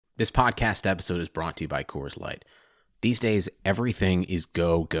This podcast episode is brought to you by Coors Light. These days, everything is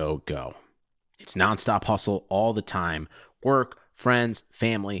go, go, go. It's nonstop hustle all the time. Work, friends,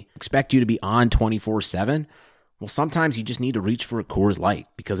 family, expect you to be on 24/7. Well, sometimes you just need to reach for a Coors Light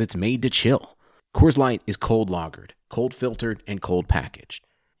because it's made to chill. Coors Light is cold lagered, cold filtered, and cold packaged.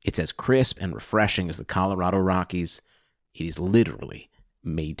 It's as crisp and refreshing as the Colorado Rockies. It is literally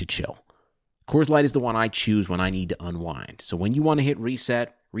made to chill. Coors Light is the one I choose when I need to unwind. So when you want to hit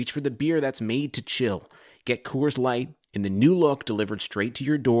reset, reach for the beer that's made to chill. Get Coors Light in the new look delivered straight to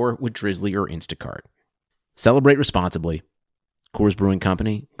your door with Drizzly or Instacart. Celebrate responsibly. Coors Brewing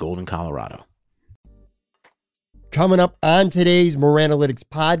Company, Golden, Colorado. Coming up on today's Moranalytics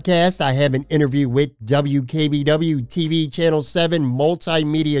podcast, I have an interview with WKBW-TV Channel 7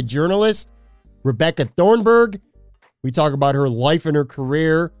 multimedia journalist, Rebecca Thornburg. We talk about her life and her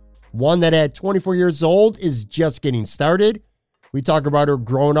career, one that at 24 years old is just getting started. We talk about her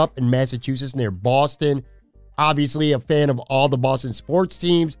growing up in Massachusetts near Boston. Obviously a fan of all the Boston sports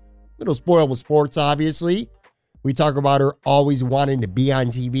teams. A little spoiled with sports, obviously. We talk about her always wanting to be on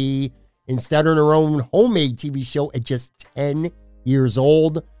TV and starting her own homemade TV show at just 10 years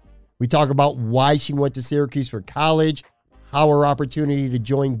old. We talk about why she went to Syracuse for college, how her opportunity to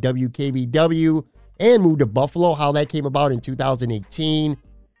join WKBW and move to Buffalo, how that came about in 2018.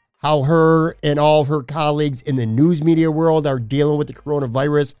 How her and all of her colleagues in the news media world are dealing with the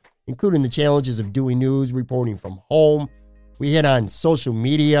coronavirus, including the challenges of doing news, reporting from home. We hit on social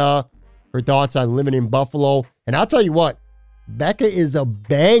media, her thoughts on living in Buffalo. And I'll tell you what, Becca is a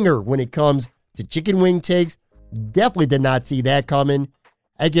banger when it comes to chicken wing takes. Definitely did not see that coming.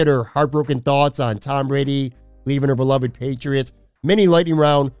 I get her heartbroken thoughts on Tom Brady leaving her beloved Patriots. Mini lightning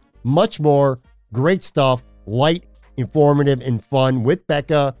round, much more. Great stuff. Light, informative, and fun with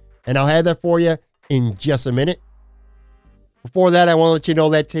Becca. And I'll have that for you in just a minute. Before that, I want to let you know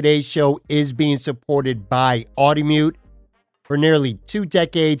that today's show is being supported by Audimute. For nearly 2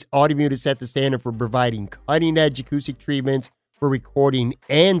 decades, Audimute has set the standard for providing cutting-edge acoustic treatments for recording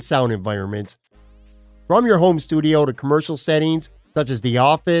and sound environments. From your home studio to commercial settings, such as the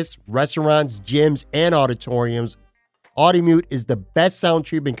office, restaurants, gyms, and auditoriums, Audimute is the best sound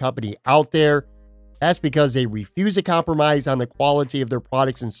treatment company out there. That's because they refuse to compromise on the quality of their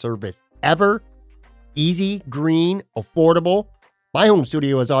products and service ever. Easy, green, affordable. My home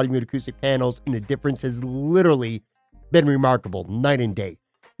studio has Audimute acoustic panels, and the difference has literally been remarkable night and day.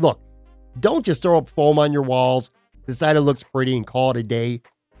 Look, don't just throw up foam on your walls, decide it looks pretty, and call it a day.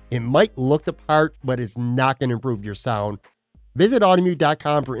 It might look the part, but it's not going to improve your sound. Visit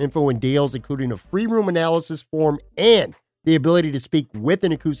Audimute.com for info and deals, including a free room analysis form and the ability to speak with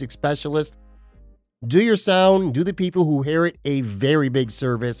an acoustic specialist. Do your sound, do the people who hear it a very big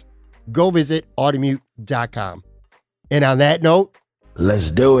service. Go visit Audimute.com. And on that note, let's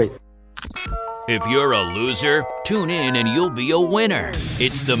do it. If you're a loser, tune in and you'll be a winner.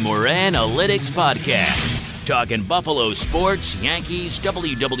 It's the Moranalytics Podcast. Talking Buffalo sports, Yankees,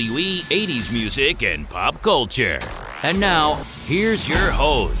 WWE, 80s music, and pop culture. And now, here's your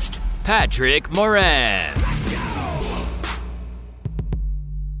host, Patrick Moran.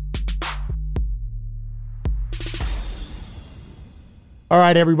 all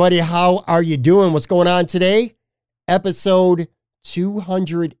right, everybody, how are you doing? What's going on today? Episode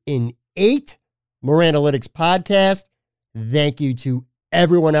 208, Moranalytics Podcast. Thank you to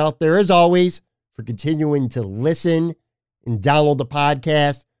everyone out there, as always, for continuing to listen and download the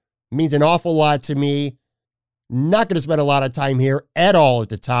podcast. It means an awful lot to me. Not going to spend a lot of time here at all at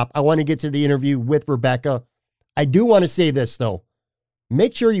the top. I want to get to the interview with Rebecca. I do want to say this, though.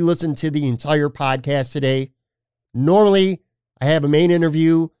 Make sure you listen to the entire podcast today. Normally, I have a main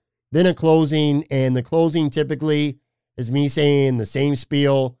interview, then a closing, and the closing typically is me saying the same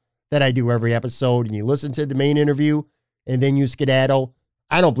spiel that I do every episode, and you listen to the main interview, and then you skedaddle.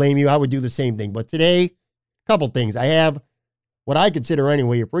 I don't blame you. I would do the same thing. But today, a couple things. I have what I consider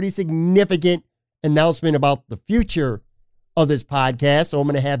anyway a pretty significant announcement about the future of this podcast. So I'm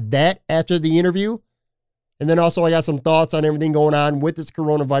going to have that after the interview. And then also I got some thoughts on everything going on with this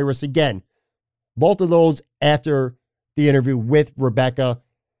coronavirus. Again, both of those after the interview with Rebecca.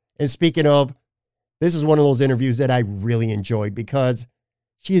 And speaking of, this is one of those interviews that I really enjoyed because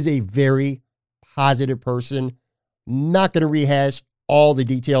she is a very positive person. Not going to rehash all the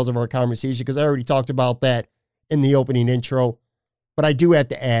details of our conversation because I already talked about that in the opening intro. But I do have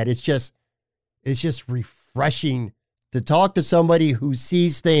to add, it's just refreshing to talk to somebody who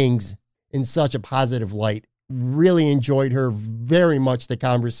sees things in such a positive light. Really enjoyed her very much, the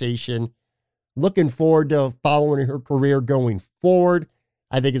conversation. Looking forward to following her career going forward.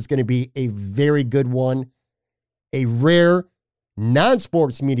 I think it's going to be a very good one. A rare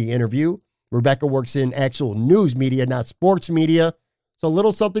non-sports media interview. Rebecca works in actual news media, not sports media. So a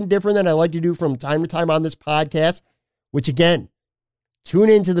little something different that I like to do from time to time on this podcast, which again, tune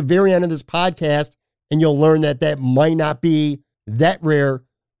in to the very end of this podcast and you'll learn that that might not be that rare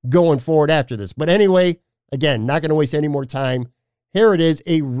going forward after this. But anyway, again, not going to waste any more time. Here it is,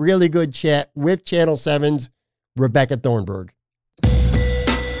 a really good chat with Channel 7's Rebecca Thornburg.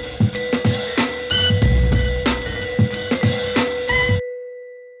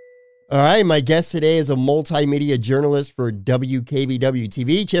 All right, my guest today is a multimedia journalist for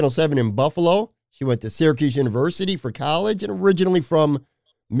WKBW-TV, Channel 7 in Buffalo. She went to Syracuse University for college and originally from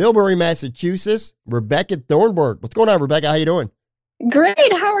Millbury, Massachusetts. Rebecca Thornburg. What's going on, Rebecca? How you doing?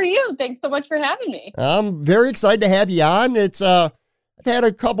 Great. How are you? Thanks so much for having me. I'm very excited to have you on. I've had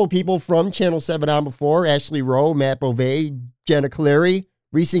a couple people from Channel 7 on before, Ashley Rowe, Matt Beauvais, Jenna Cleary,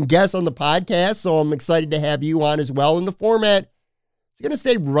 recent guests on the podcast, so I'm excited to have you on as well. In the format, it's going to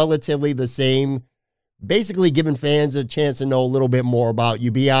stay relatively the same, basically giving fans a chance to know a little bit more about you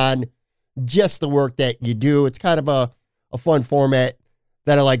beyond just the work that you do. It's kind of a fun format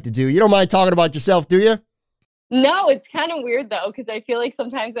that I like to do. You don't mind talking about yourself, do you? No, it's kind of weird, though, because I feel like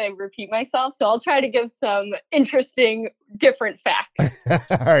sometimes I repeat myself, so I'll try to give some interesting, different facts.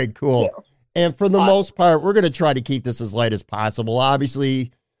 All right, cool. And for the most part, we're going to try to keep this as light as possible.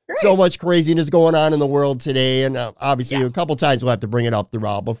 Obviously, so much craziness going on in the world today, and obviously a couple times we'll have to bring it up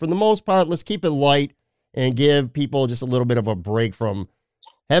throughout. But for the most part, let's keep it light and give people just a little bit of a break from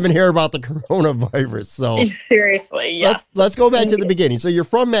having to hear about the coronavirus. So seriously, yes. Let's go back to the beginning. So you're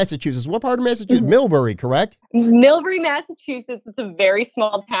from Massachusetts. What part of Massachusetts? Millbury, correct? Millbury, Massachusetts. It's a very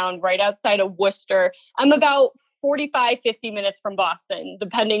small town right outside of Worcester. I'm about 45, 50 minutes from Boston,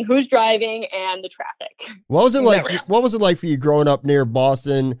 depending who's driving and the traffic. What was it like? What was it like for you growing up near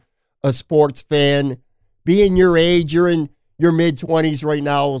Boston, a sports fan, being your age? You're in your mid-20s right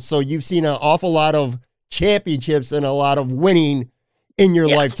now, so you've seen an awful lot of championships and a lot of winning in your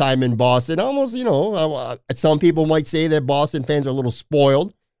lifetime in Boston. Almost, some people might say that Boston fans are a little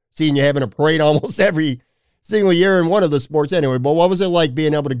spoiled, seeing you having a parade almost every single year in one of the sports anyway. But what was it like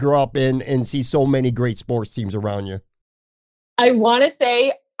being able to grow up and see so many great sports teams around you? I want to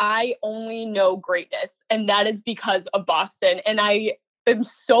say I only know greatness, and that is because of Boston. And I am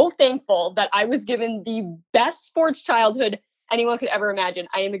so thankful that I was given the best sports childhood anyone could ever imagine.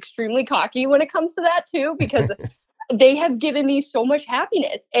 I am extremely cocky when it comes to that too, because they have given me so much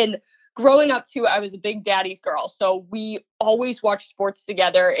happiness. And growing up too, I was a big daddy's girl. So we always watched sports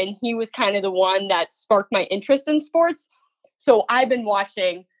together, and he was kind of the one that sparked my interest in sports. So I've been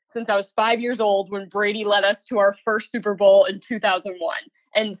watching since I was 5 years old when Brady led us to our first Super Bowl in 2001.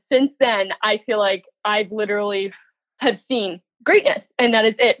 And since then, I feel like I've literally have seen greatness. And that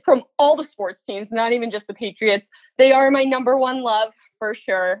is it from all the sports teams, not even just the Patriots. They are my number one love for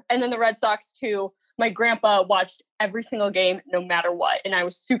sure. And then the Red Sox too. My grandpa watched every single game, no matter what. And I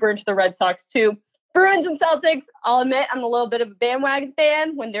was super into the Red Sox too. Bruins and Celtics, I'll admit I'm a little bit of a bandwagon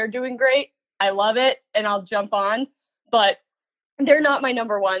fan. When they're doing great, I love it and I'll jump on. But they're not my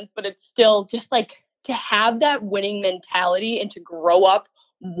number ones, but it's still just like to have that winning mentality and to grow up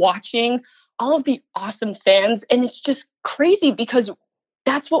watching all of the awesome fans. And it's just crazy because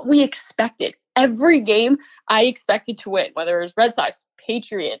that's what we expected. Every game I expected to win, whether it was Red Sox,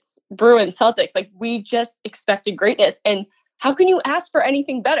 Patriots, Bruins, Celtics, like we just expected greatness. And how can you ask for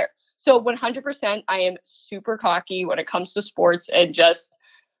anything better? So 100%, I am super cocky when it comes to sports and just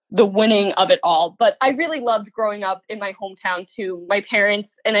the winning of it all. But I really loved growing up in my hometown too. My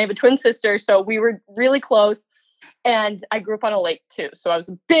parents, and I have a twin sister, so we were really close. And I grew up on a lake too. So I was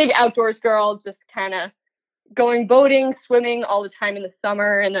a big outdoors girl, just kind of going boating, swimming all the time in the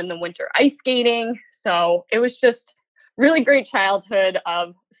summer, and then the winter ice skating. So it was just really great childhood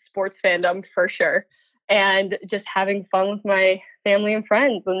of sports fandom for sure. And just having fun with my family and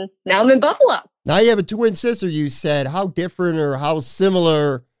friends. And now I'm in Buffalo. Now you have a twin sister, you said. How different or how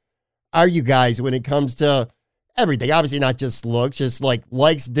similar are you guys when it comes to everything? Obviously not just looks, just like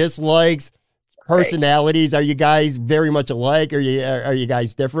likes, dislikes, personalities. Are you guys very much alike? Are you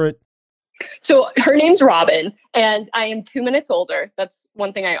guys different? So her name's Robin, and I am 2 minutes older. That's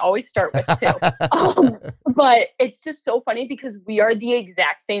one thing I always start with too. But it's just so funny because we are the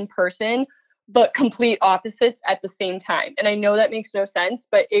exact same person, but complete opposites at the same time. And I know that makes no sense,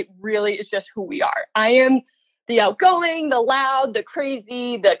 but it really is just who we are. I am the outgoing, the loud, the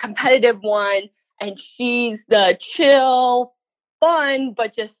crazy, the competitive one, and she's the chill, fun,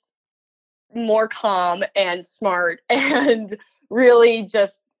 but just more calm and smart and really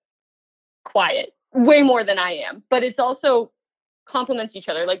just quiet, way more than I am. But it's also complements each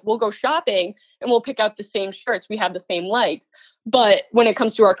other. Like we'll go shopping and we'll pick out the same shirts. We have the same likes. But when it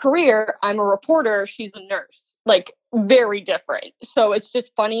comes to our career, I'm a reporter. She's a nurse, like very different. So it's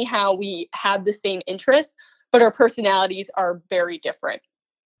just funny how we have the same interests, but our personalities are very different.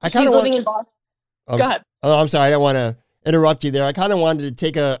 I kind of living in Boston. Go ahead. Oh, I'm sorry. I don't want to interrupt you there. I kind of wanted to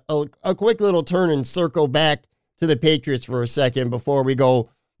take a quick little turn and circle back to the Patriots for a second before we go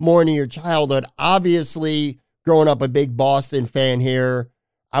more into your childhood. Obviously, growing up a big Boston fan here,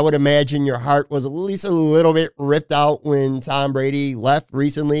 I would imagine your heart was at least a little bit ripped out when Tom Brady left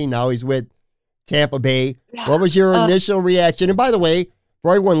recently. Now he's with Tampa Bay. Yeah. What was your initial reaction? And by the way,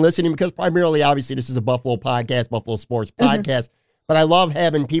 for everyone listening, because primarily, obviously, this is a Buffalo podcast, Buffalo sports podcast, but I love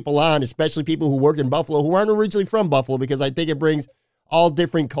having people on, especially people who work in Buffalo who aren't originally from Buffalo, because I think it brings all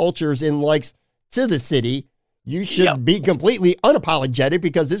different cultures and likes to the city. You should be completely unapologetic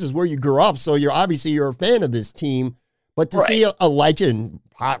because this is where you grew up. So you're a fan of this team. But to see a legend,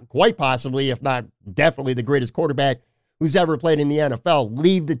 quite possibly, if not definitely the greatest quarterback who's ever played in the NFL,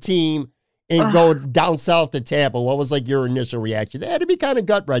 leave the team and go down south to Tampa, what was like your initial reaction? It had to be kind of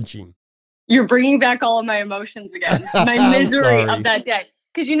gut-wrenching. You're bringing back all of my emotions again. My misery of that day.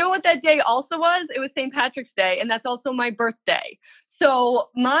 Because you know what that day also was? It was St. Patrick's Day, and that's also my birthday. So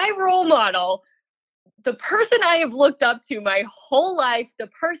my role model, the person I have looked up to my whole life, the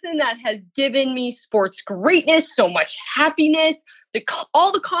person that has given me sports greatness, so much happiness,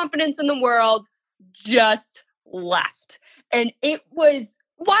 all the confidence in the world, just left. And it was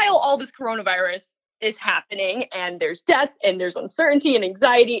while all this coronavirus is happening and there's deaths and there's uncertainty and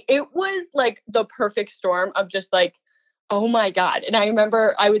anxiety, it was like the perfect storm of just like, oh my God. And I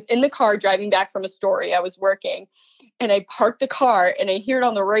remember I was in the car driving back from a story. I was working and I parked the car and I hear it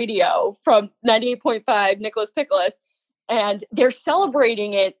on the radio from 98.5 Nicholas Pickles, and they're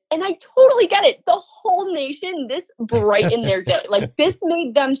celebrating it. And I totally get it. The whole nation, this brightened their day. Like this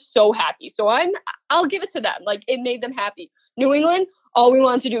made them so happy. So I'll give it to them. Like it made them happy. New England, all we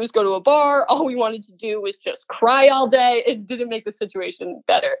wanted to do was go to a bar. All we wanted to do was just cry all day. It didn't make the situation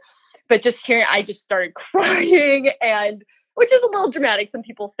better. But just hearing, I just started crying, and which is a little dramatic, some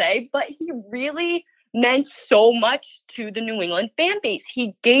people say, but he really meant so much to the New England fan base.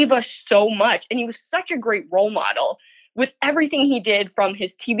 He gave us so much, and he was such a great role model with everything he did, from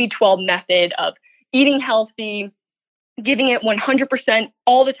his TB12 method of eating healthy, giving it 100%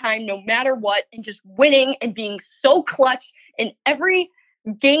 all the time, no matter what, and just winning and being so clutch in every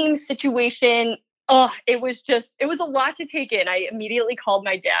game situation. It was a lot to take in. I immediately called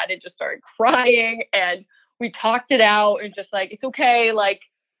my dad and just started crying, and we talked it out and just like, it's okay. Like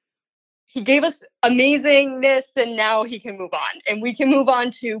he gave us amazingness and now he can move on and we can move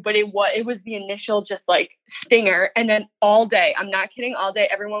on too. But it was the initial just like stinger. And then all day, I'm not kidding, all day,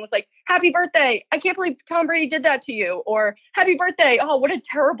 everyone was like, happy birthday. I can't believe Tom Brady did that to you. Or happy birthday. Oh, what a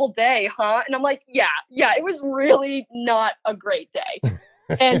terrible day, huh? And I'm like, yeah, it was really not a great day.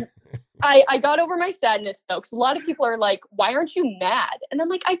 And I got over my sadness though, because a lot of people are like, why aren't you mad? And I'm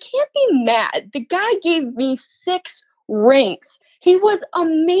like, I can't be mad. The guy gave me 6 rings. He was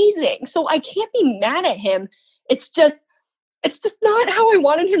amazing. So I can't be mad at him. It's just not how I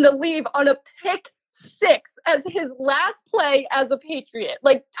wanted him to leave on a pick 6 as his last play as a Patriot.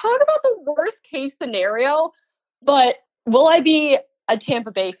 Like, talk about the worst case scenario. But will I be a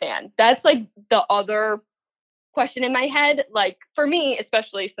Tampa Bay fan? That's like the other question in my head. Like for me,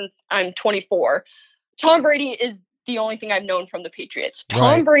 especially since I'm 24, Tom Brady is the only thing I've known from the Patriots.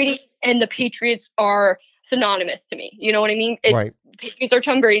 Tom Brady and the Patriots are synonymous to me. You know what I mean? Patriots are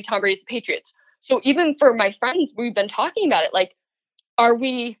Tom Brady, Tom Brady's the Patriots. So even for my friends, we've been talking about it. Like, are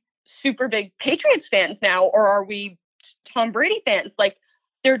we super big Patriots fans now, or are we Tom Brady fans? Like,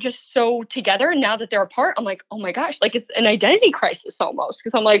 they're just so together. And now that they're apart, I'm like, oh my gosh, like it's an identity crisis almost.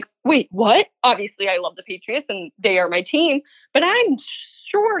 Because I'm like, wait, what? Obviously, I love the Patriots and they are my team, but I'm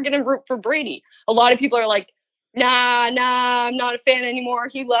sure going to root for Brady. A lot of people are like, nah, I'm not a fan anymore.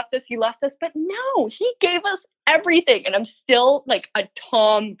 He left us. But no, he gave us everything. And I'm still like a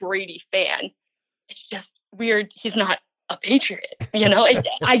Tom Brady fan. It's just weird. He's not a Patriot, you know?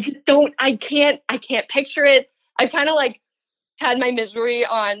 I can't picture it. I kind of like had my misery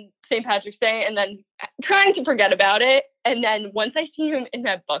on St. Patrick's Day and then trying to forget about it. And then once I see him in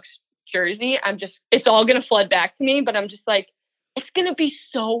that Bucs jersey, it's all going to flood back to me, but I'm just like, it's going to be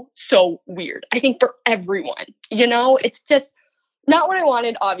so weird. I think for everyone, you know, it's just not what I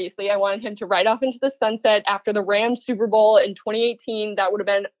wanted. Obviously, I wanted him to ride off into the sunset after the Rams Super Bowl in 2018. That would have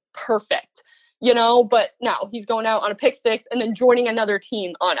been perfect, you know, but now he's going out on a pick 6 and then joining another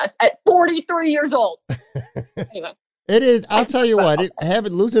team on us at 43 years old. Anyway. It is. I'll tell you what,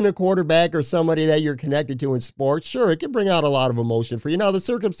 losing a quarterback or somebody that you're connected to in sports, sure, it can bring out a lot of emotion for you. Now, the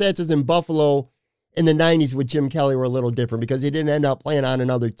circumstances in Buffalo in the 90s with Jim Kelly were a little different because he didn't end up playing on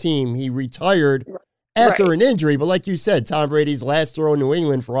another team. He retired after an injury. But like you said, Tom Brady's last throw in New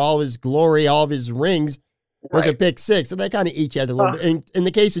England for all his glory, all of his rings, was a pick six. So that kind of eats you at a little bit. In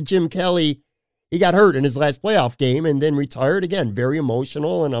the case of Jim Kelly, he got hurt in his last playoff game and then retired. Again, very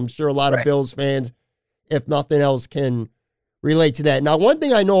emotional. And I'm sure a lot of Bills fans, if nothing else, can relate to that. Now, one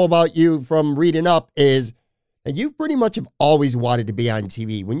thing I know about you from reading up is that you pretty much have always wanted to be on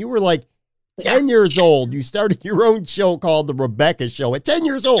TV. When you were like 10 years old, you started your own show called The Rebecca Show at 10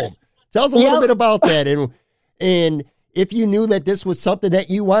 years old. Tell us a little bit about that. And if you knew that this was something that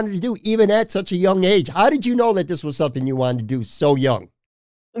you wanted to do, even at such a young age, how did you know that this was something you wanted to do so young?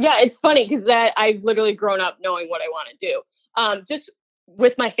 Yeah, it's funny because I've literally grown up knowing what I want to do. Just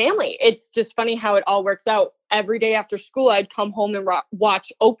with my family, it's just funny how it all works out. Every day after school, I'd come home and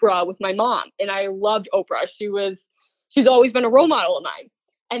watch Oprah with my mom, and I loved Oprah. She's always been a role model of mine.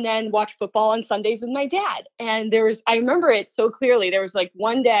 And then watch football on Sundays with my dad. And I remember it so clearly. There was like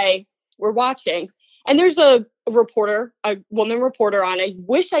one day we're watching, and there's a woman reporter on. I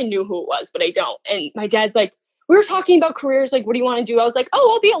wish I knew who it was, but I don't. And my dad's like, we were talking about careers, like, what do you want to do? I was like,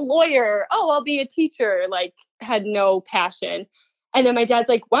 oh, I'll be a lawyer. Oh, I'll be a teacher. Like, had no passion. And then my dad's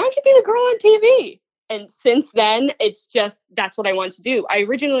like, why don't you be the girl on TV? And since then, it's just, that's what I wanted to do. I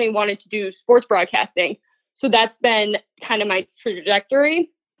originally wanted to do sports broadcasting. So that's been kind of my trajectory.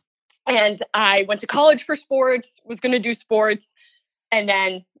 And I went to college for sports, was going to do sports, and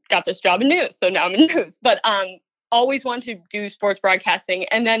then got this job in news. So now I'm in news, but always wanted to do sports broadcasting.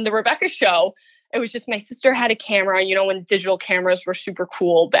 And then the Rebecca Show, it was just my sister had a camera, when digital cameras were super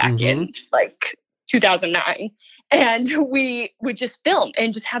cool back in like 2009. And we would just film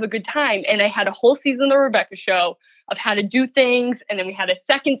and just have a good time. And I had a whole season of the Rebecca Show of how to do things. And then we had a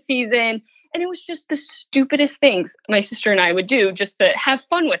second season. And it was just the stupidest things my sister and I would do just to have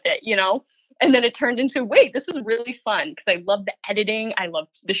fun with it, And then it turned into, wait, this is really fun because I loved the editing. I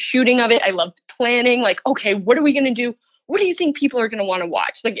loved the shooting of it. I loved planning. Like, okay, what are we going to do? What do you think people are going to want to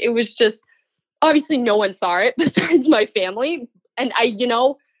watch? Like, it was just, obviously no one saw it besides my family. And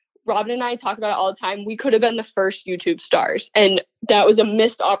Robin and I talk about it all the time. We could have been the first YouTube stars, and that was a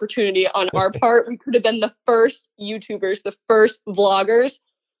missed opportunity on our part. We could have been the first YouTubers, the first vloggers.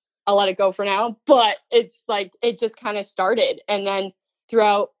 I'll let it go for now, but it's like, it just kind of started. And then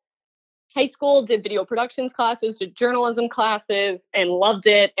throughout high school, did video productions classes, did journalism classes, and loved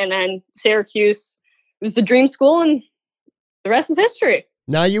it. And then Syracuse was the dream school, and the rest is history.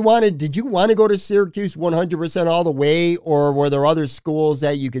 Now, did you want to go to Syracuse 100% all the way, or were there other schools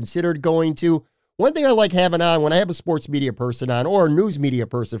that you considered going to? One thing I like having on when I have a sports media person on, or a news media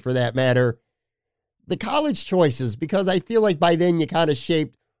person for that matter, the college choices, because I feel like by then you kind of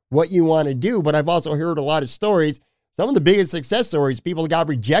shaped what you want to do. But I've also heard a lot of stories. Some of the biggest success stories, people got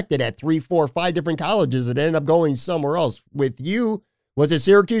rejected at 3, 4, 5 different colleges and ended up going somewhere else. With you, was it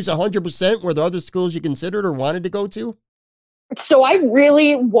Syracuse 100%? Were there other schools you considered or wanted to go to? So I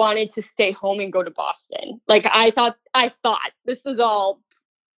really wanted to stay home and go to Boston. Like, I thought this was all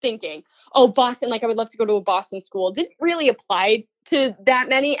thinking, oh, Boston, like I would love to go to a Boston school. Didn't really apply to that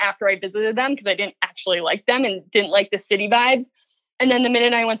many after I visited them because I didn't actually like them and didn't like the city vibes. And then the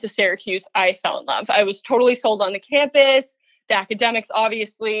minute I went to Syracuse, I fell in love. I was totally sold on the campus, the academics,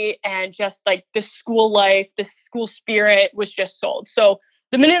 obviously, and just like the school life, the school spirit was just sold. So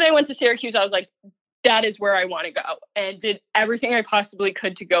the minute I went to Syracuse, I was like, that is where I want to go, and did everything I possibly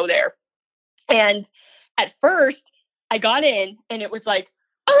could to go there. And at first I got in and it was like,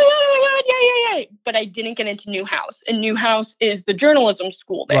 oh my God, yay. But I didn't get into Newhouse, and Newhouse is the journalism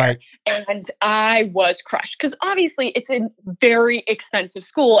school there. Right. And I was crushed because obviously it's a very expensive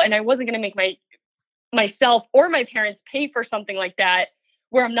school, and I wasn't going to make myself or my parents pay for something like that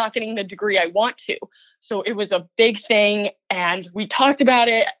where I'm not getting the degree I want to. So it was a big thing, and we talked about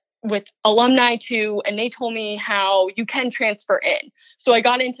it with alumni too, and they told me how you can transfer in. So I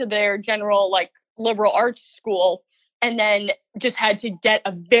got into their general like liberal arts school, and then just had to get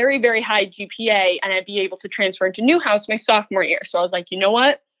a very, very high GPA, and I'd be able to transfer into Newhouse my sophomore year. So I was like, you know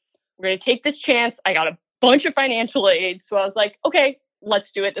what? We're going to take this chance. I got a bunch of financial aid. So I was like, okay,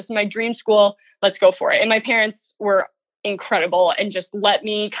 let's do it. This is my dream school. Let's go for it. And my parents were incredible and just let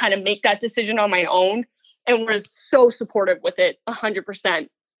me kind of make that decision on my own, and was so supportive with it 100%.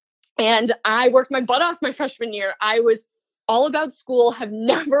 And I worked my butt off my freshman year. I was all about school, have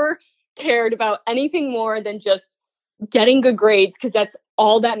never cared about anything more than just getting good grades, because that's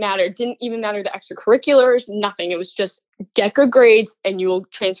all that mattered. Didn't even matter the extracurriculars, nothing. It was just get good grades and you will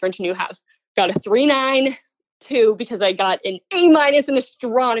transfer into Newhouse. Got a 3.9 2 because I got an A- in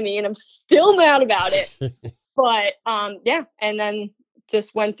astronomy, and I'm still mad about it. But yeah, and then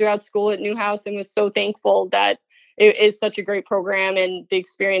just went throughout school at Newhouse and was so thankful that it is such a great program, and the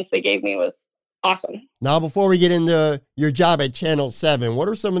experience they gave me was awesome. Now, before we get into your job at Channel 7, what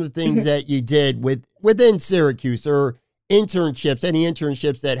are some of the things that you did within Syracuse, or internships, any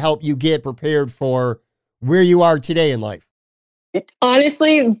internships that help you get prepared for where you are today in life?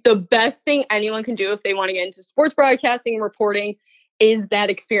 Honestly, the best thing anyone can do if they want to get into sports broadcasting and reporting is that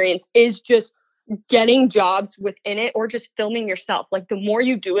experience, is just getting jobs within it, or just filming yourself. Like, the more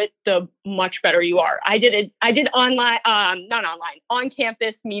you do it, the much better you are. I did online, not online, on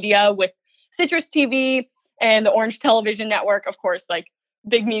campus media with Citrus TV and the Orange Television Network. Of course, like,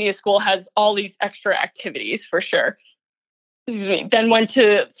 big media school has all these extra activities for sure. Excuse me. Then went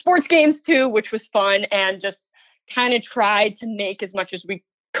to sports games too, which was fun, and just kind of tried to make as much as we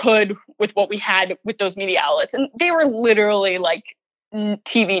could with what we had with those media outlets. And they were literally like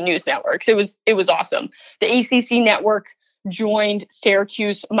TV news networks. It was awesome. The ACC network joined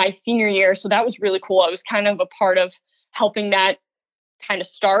Syracuse my senior year, so that was really cool. I was kind of a part of helping that kind of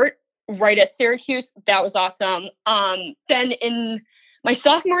start right at Syracuse. That was awesome. Then in my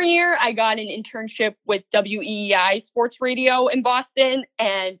sophomore year, I got an internship with WEEI Sports Radio in Boston,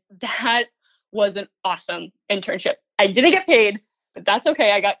 and that was an awesome internship. I didn't get paid, but that's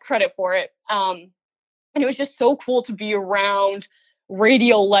okay. I got credit for it. And it was just so cool to be around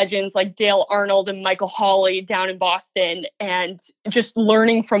radio legends like Dale Arnold and Michael Hawley down in Boston, and just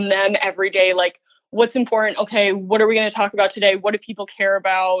learning from them every day, like, what's important. Okay, what are we going to talk about today? What do people care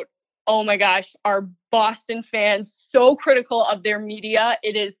about? Oh my gosh, are Boston fans so critical of their media?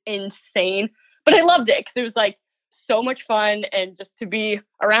 It is insane. But I loved it because it was like so much fun, and just to be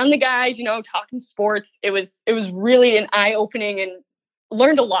around the guys, talking sports. It was really an eye-opening, and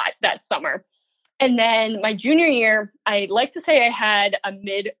learned a lot that summer. And then my junior year, I'd like to say I had a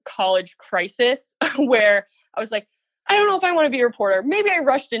mid-college crisis where I was like, I don't know if I want to be a reporter. Maybe I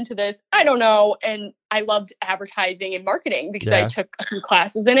rushed into this. I don't know. And I loved advertising and marketing because I took a few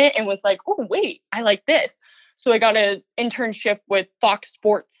classes in it and was like, oh, wait, I like this. So I got an internship with Fox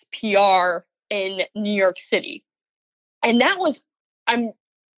Sports PR in New York City. And that was, I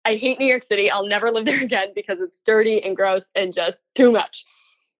hate New York City. I'll never live there again because it's dirty and gross and just too much.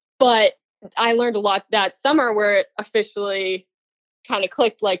 But I learned a lot that summer where it officially kind of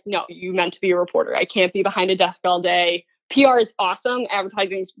clicked, like, no, you meant to be a reporter. I can't be behind a desk all day. PR is awesome.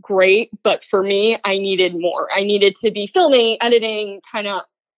 Advertising is great. But for me, I needed more. I needed to be filming, editing, kind of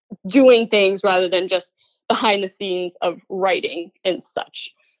doing things rather than just behind the scenes of writing and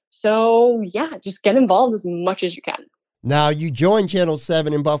such. So yeah, just get involved as much as you can. Now, you joined Channel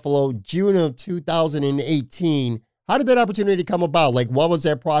 7 in Buffalo, June of 2018. How did that opportunity come about? Like, what was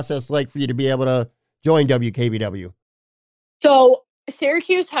that process like for you to be able to join WKBW? So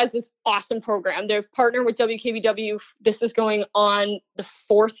Syracuse has this awesome program. They've partnered with WKBW. This is going on the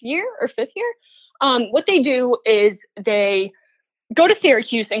 4th year or 5th year. What they do is they go to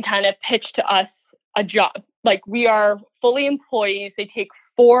Syracuse and kind of pitch to us a job. Like, we are fully employees. They take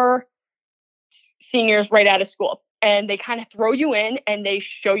 4 seniors right out of school, and they kind of throw you in and they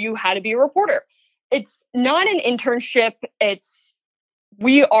show you how to be a reporter. It's not an internship.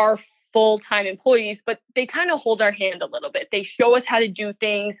 We are full-time employees, but they kind of hold our hand a little bit. They show us how to do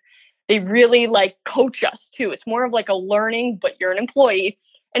things. They really coach us too. It's more of like a learning, but you're an employee,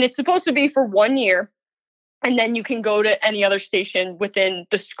 and it's supposed to be for 1 year. And then you can go to any other station within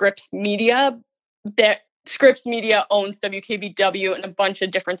the Scripps Media. That Scripps Media owns WKBW and a bunch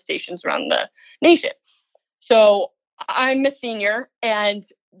of different stations around the nation. So I'm a senior, and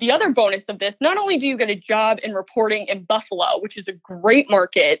the other bonus of this, not only do you get a job in reporting in Buffalo, which is a great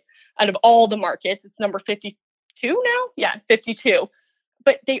market out of all the markets, it's number 52 now? Yeah, 52.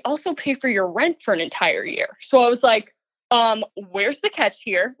 But they also pay for your rent for an entire year. So I was like, where's the catch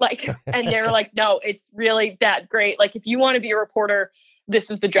here? And they were like, no, it's really that great. Like, if you want to be a reporter, this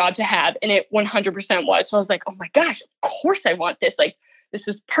is the job to have. And it 100% was. So I was like, oh my gosh, of course I want this. Like, this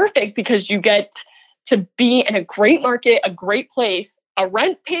is perfect because you get to be in a great market, a great place, a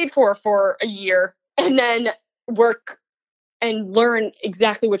rent paid for a year, and then work and learn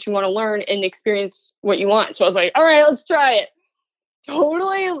exactly what you want to learn and experience what you want. So I was like, all right, let's try it.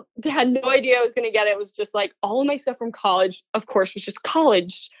 Totally had no idea I was going to get it. It was just like all of my stuff from college, of course, was just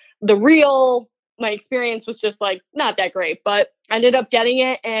college. My experience was just not that great, but I ended up getting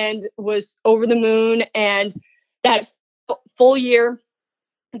it and was over the moon. And that full year,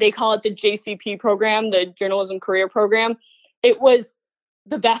 they call it the JCP program, the Journalism Career Program. It was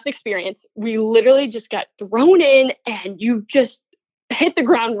the best experience. We literally just got thrown in, and you just hit the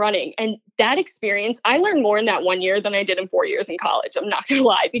ground running. And that experience, I learned more in that 1 year than I did in 4 years in college. I'm not going to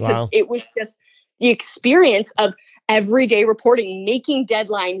lie, because it was just the experience of everyday reporting, making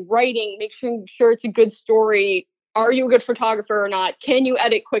deadline, writing, making sure it's a good story. Are you a good photographer or not? Can you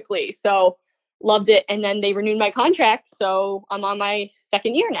edit quickly? So loved it. And then they renewed my contract. So I'm on my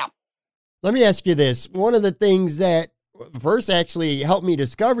second year now. Let me ask you this. One of the things that first actually helped me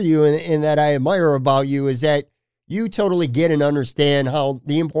discover you and that I admire about you is that you totally get and understand how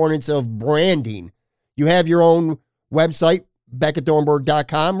the importance of branding. You have your own website,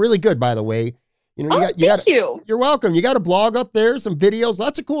 BeccaThornburg.com. Really good, by the way. You know, thank you. You're welcome. You got a blog up there, some videos,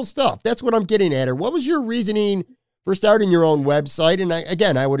 lots of cool stuff. That's what I'm getting at. What was your reasoning for starting your own website?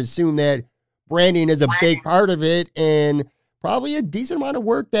 And I would assume that branding is a big part of it, and probably a decent amount of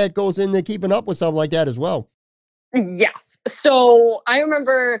work that goes into keeping up with something like that as well. Yes. So I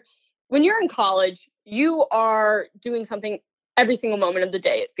remember when you're in college, you are doing something every single moment of the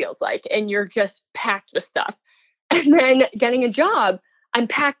day, it feels like, and you're just packed with stuff. And then getting a job, I'm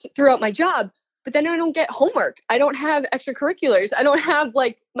packed throughout my job, but then I don't get homework. I don't have extracurriculars. I don't have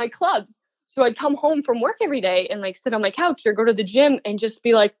like my clubs. So I'd come home from work every day and like sit on my couch or go to the gym and just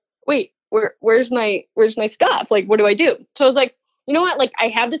be like, wait, where's my stuff? Like, what do I do? So I was like, you know what? Like, I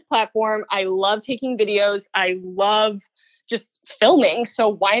have this platform. I love taking videos. I love just filming. So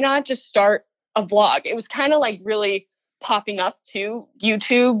why not just start a vlog? It was kind of like really popping up to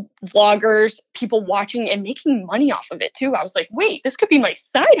YouTube, vloggers, people watching and making money off of it too. I was like, wait, this could be my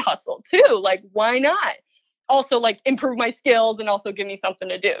side hustle too. Like, why not? Also like improve my skills and also give me something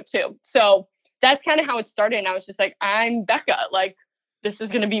to do too. So that's kind of how it started. And I was just like, I'm Becca. Like, this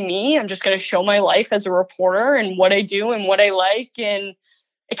is going to be me. I'm just going to show my life as a reporter and what I do and what I like. And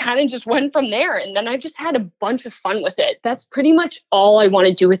it kind of just went from there. And then I just had a bunch of fun with it. That's pretty much all I want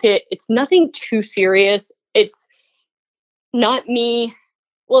to do with it. It's nothing too serious. It's not me.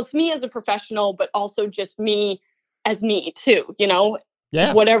 Well, it's me as a professional, but also just me as me too, you know?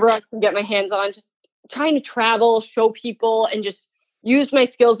 Yeah. Whatever I can get my hands on, just trying to travel, show people, and just use my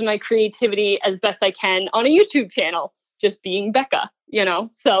skills and my creativity as best I can on a YouTube channel, just being Becca, you know?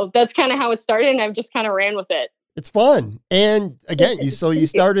 So that's kind of how it started. And I've just kind of ran with it. It's fun. And again, you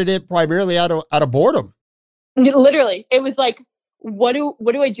started it primarily out of boredom. Literally, it was like, what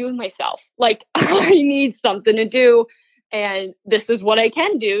do I do with myself? Like, I need something to do, and this is what I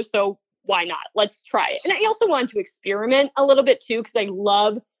can do. So why not? Let's try it. And I also wanted to experiment a little bit too, because I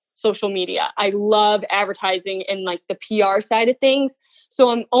love social media. I love advertising and like the PR side of things. So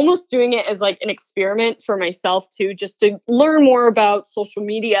I'm almost doing it as like an experiment for myself too, just to learn more about social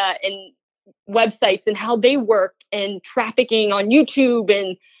media and websites and how they work and trafficking on YouTube.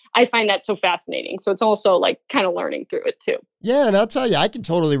 And I find that so fascinating. So it's also like kind of learning through it too. Yeah. And I'll tell you, I can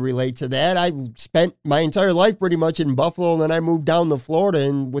totally relate to that. I spent my entire life pretty much in Buffalo, and then I moved down to Florida,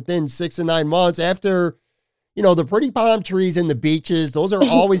 and within 6 to 9 months after, you know, the pretty palm trees and the beaches, those are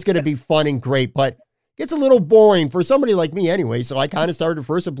always going to be fun and great, but it gets a little boring for somebody like me anyway. So I kind of started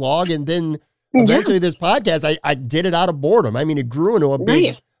first a blog, and then eventually this podcast, I did it out of boredom. I mean, it grew into a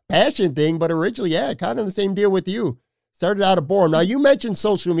big passion thing, but originally, yeah, kind of the same deal with you. Started out of boredom. Now, you mentioned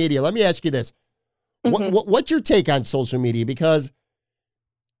social media. Let me ask you this. What's your take on social media? Because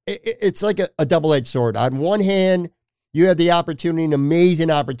it's like a double-edged sword. On one hand, you have the opportunity, an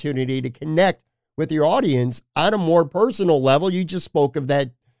amazing opportunity to connect with your audience on a more personal level. You just spoke of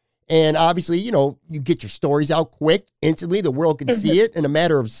that. And obviously, you know, you get your stories out quick, instantly. The world can see it in a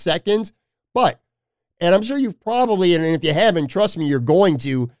matter of seconds. But, and I'm sure you've probably, and if you haven't, trust me, you're going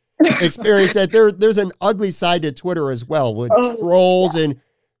to experience that there's an ugly side to Twitter as well, with trolls and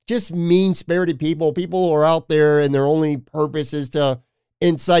just mean-spirited people who are out there and their only purpose is to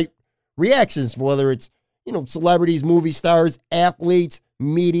incite reactions, whether it's, you know, celebrities, movie stars, athletes,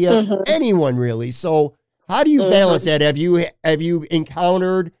 media, anyone really. So how do you balance that? Have you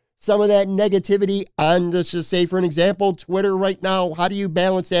encountered some of that negativity on, let's just say, for an example, Twitter right now? How do you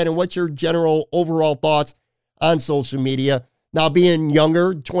balance that, and what's your general overall thoughts on social media? Now, being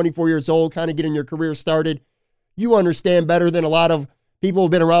younger, 24 years old, kind of getting your career started, you understand better than a lot of people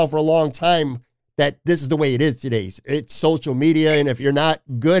who've been around for a long time that this is the way it is today. It's social media, and if you're not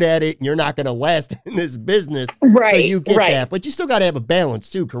good at it, you're not going to last in this business. Right. So you get that, but you still got to have a balance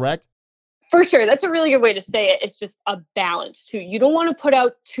too, correct? For sure. That's a really good way to say it. It's just a balance too. You don't want to put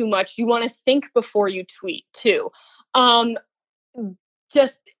out too much. You want to think before you tweet too.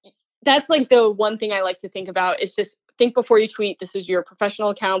 Just that's like the one thing I like to think about is just think before you tweet. This is your professional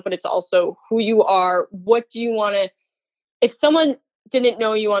account, but it's also who you are. What do you want to, if someone didn't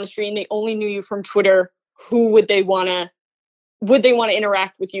know you on the street and they only knew you from Twitter, who would they want to would they want to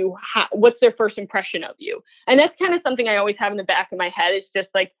interact with you? What's their first impression of you? And that's kind of something I always have in the back of my head. It's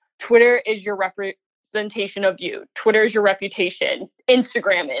just like, Twitter is your representation of you. Twitter is your reputation.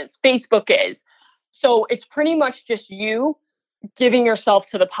 Instagram is. Facebook is. So it's pretty much just you giving yourself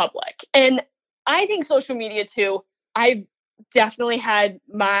to the public. And I think social media too, I've definitely had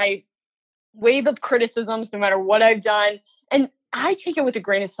my wave of criticisms no matter what I've done. And I take it with a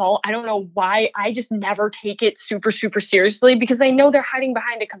grain of salt. I don't know why. I just never take it super, super seriously because I know they're hiding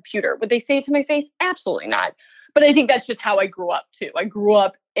behind a computer. Would they say it to my face? Absolutely not. But I think that's just how I grew up too. I grew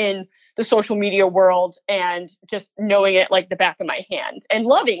up in the social media world and just knowing it like the back of my hand and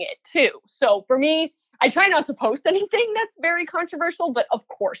loving it too. So for me, I try not to post anything that's very controversial, but of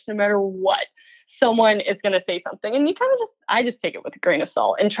course, no matter what, someone is going to say something. And you kind of I just take it with a grain of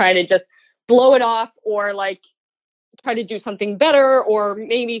salt and try to just blow it off or like try to do something better or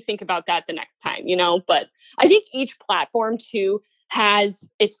maybe think about that the next time, you know. But I think each platform too has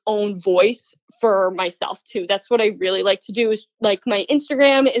its own voice for myself too. That's what I really like to do is like my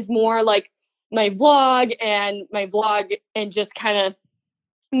Instagram is more like my vlog and just kind of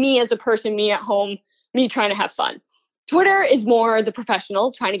me as a person, me at home, me trying to have fun. Twitter is more the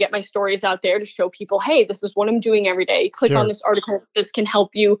professional, trying to get my stories out there to show people, hey, this is what I'm doing every day. Click on this article. This can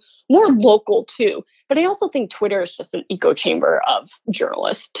help you. More local too. But I also think Twitter is just an echo chamber of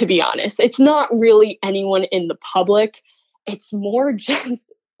journalists, to be honest. It's not really anyone in the public. It's more just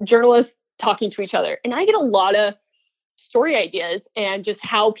journalists talking to each other. And I get a lot of story ideas and just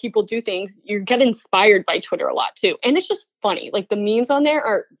how people do things. You get inspired by Twitter a lot too. And it's just funny. Like the memes on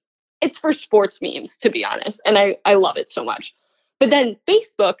there it's for sports memes, to be honest. And I love it so much. But then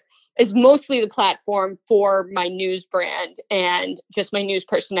Facebook is mostly the platform for my news brand and just my news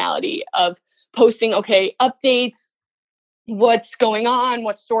personality of posting, okay, updates, what's going on,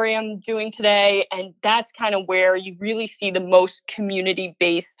 what story I'm doing today. And that's kind of where you really see the most community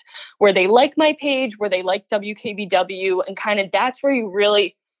based, where they like my page, where they like WKBW, and kind of that's where you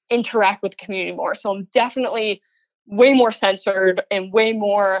really interact with the community more. So I'm definitely way more censored and way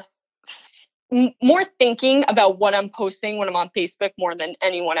more thinking about what I'm posting when I'm on Facebook more than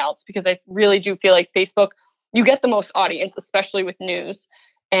anyone else, because I really do feel like Facebook, you get the most audience, especially with news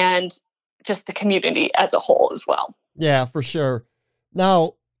and just the community as a whole as well. Yeah, for sure.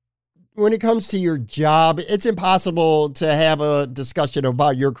 Now, when it comes to your job, it's impossible to have a discussion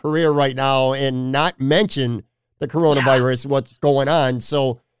about your career right now and not mention the coronavirus, what's going on.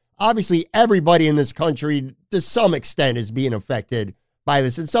 So obviously everybody in this country to some extent is being affected by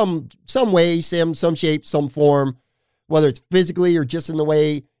this in some way, some shape, some form, whether it's physically or just in the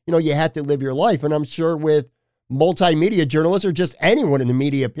way, you know, you have to live your life. And I'm sure with multimedia journalists or just anyone in the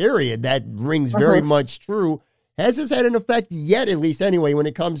media period, that rings very much true. Has this had an effect yet, at least anyway, when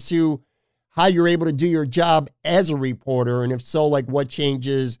it comes to how you're able to do your job as a reporter? And if so, like what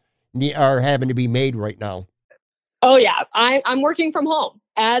changes are having to be made right now? Oh, yeah. I'm working from home.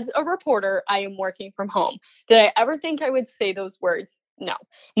 As a reporter, I am working from home. Did I ever think I would say those words? No.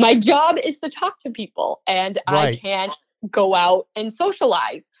 My job is to talk to people, and I can't go out and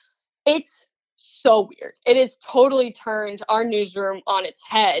socialize. It's so weird. It has totally turned our newsroom on its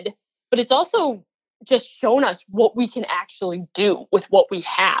head, but it's also just shown us what we can actually do with what we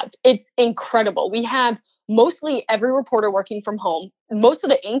have. It's incredible. We have mostly every reporter working from home, most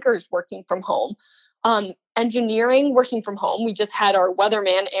of the anchors working from home, engineering working from home. We just had our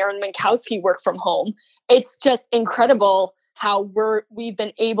weatherman, Aaron Minkowski, work from home. It's just incredible how we've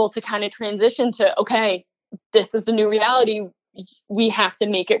been able to kind of transition to, okay, this is the new reality. We have to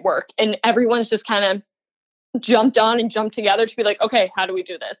make it work. And everyone's just kind of jumped on and jumped together to be like, okay, how do we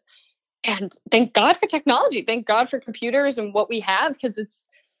do this? And thank God for technology. Thank God for computers and what we have, because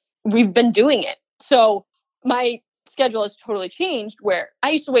we've been doing it. So my schedule has totally changed, where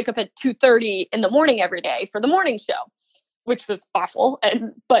I used to wake up at 2:30 in the morning every day for the morning show, which was awful.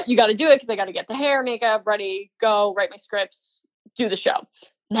 But you got to do it because I got to get the hair, makeup ready, go write my scripts, do the show.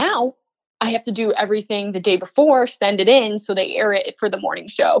 Now I have to do everything the day before, send it in so they air it for the morning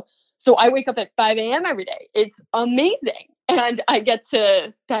show. So I wake up at 5 a.m. every day. It's amazing. And I get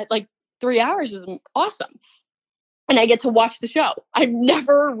to that, like 3 hours is awesome. And I get to watch the show. I've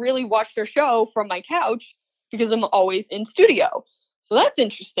never really watched their show from my couch because I'm always in studio. So that's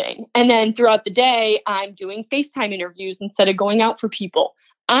interesting. And then throughout the day, I'm doing FaceTime interviews instead of going out for people.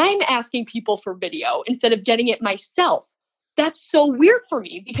 I'm asking people for video instead of getting it myself. That's so weird for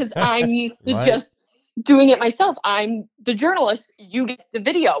me because I'm used to just doing it myself. I'm the journalist, you get the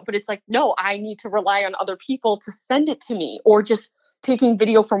video, but it's like, no, I need to rely on other people to send it to me, or just taking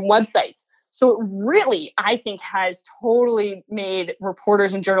video from websites. So it really, I think, has totally made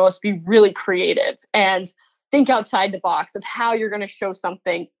reporters and journalists be really creative. And think outside the box of how you're going to show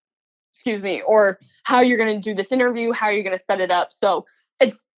something, or how you're going to do this interview, how you're going to set it up. So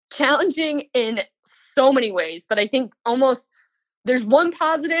it's challenging in so many ways, but I think almost there's one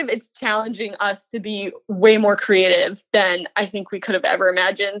positive. It's challenging us to be way more creative than I think we could have ever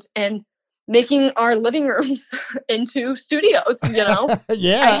imagined, and making our living rooms into studios,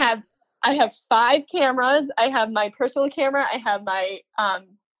 Yeah. I have 5 cameras. I have my personal camera. I have my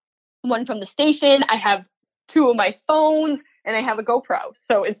one from the station. I have 2 of my phones, and I have a GoPro.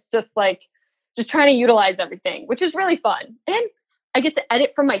 So it's just trying to utilize everything, which is really fun. And I get to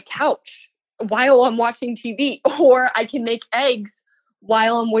edit from my couch while I'm watching TV, or I can make eggs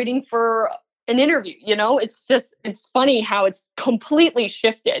while I'm waiting for an interview. It's funny how it's completely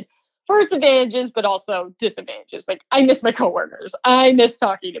shifted for its advantages, but also disadvantages. Like, I miss my coworkers. I miss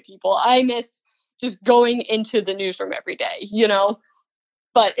talking to people. I miss just going into the newsroom every day,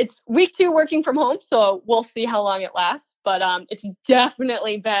 but it's week 2 working from home. So we'll see how long it lasts, but it's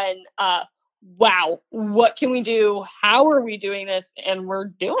definitely been, wow, what can we do? How are we doing this? And we're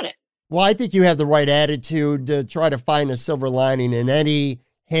doing it. Well, I think you have the right attitude to try to find a silver lining in any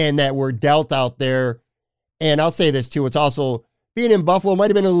hand that we're dealt out there. And I'll say this too. It's also, being in Buffalo might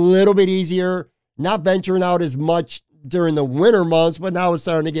have been a little bit easier, not venturing out as much during the winter months, but now it's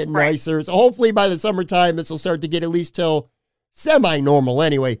starting to get nicer. So hopefully by the summertime, this will start to get at least till semi-normal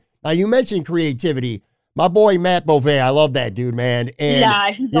anyway. Now, you mentioned creativity. My boy, Matt Beauvais, I love that dude, man. And,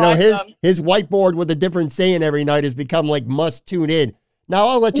 yeah, he's awesome. his whiteboard with a different saying every night has become like must tune in. Now,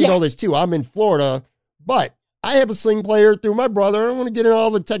 I'll let you know this too. I'm in Florida, but I have a sling player through my brother. I don't want to get into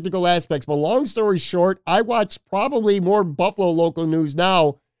all the technical aspects, but long story short, I watch probably more Buffalo local news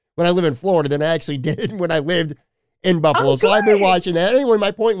now when I live in Florida than I actually did when I lived in Buffalo. So I've been watching that. Anyway,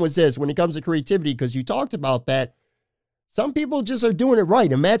 my point was this, when it comes to creativity, because you talked about that, some people just are doing it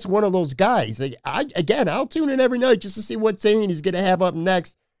right, and Matt's one of those guys. Like, I'll tune in every night just to see what saying he's going to have up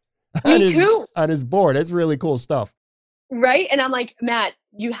next on his board. That's really cool stuff. Right. And I'm like, Matt,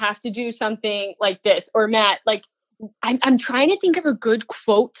 you have to do something like this. Or Matt, like, I'm trying to think of a good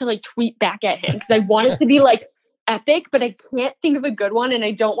quote to like tweet back at him, because I want it to be like epic, but I can't think of a good one, and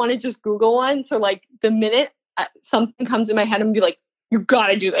I don't want to just Google one. So like the minute something comes in my head, I'm gonna be like, you got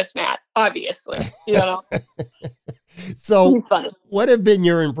to do this, Matt, obviously, So what have been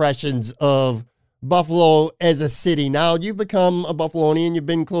your impressions of Buffalo as a city? Now, you've become a Buffalonian. You've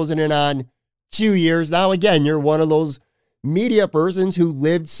been closing in on 2 years. Now, again, you're one of those media persons who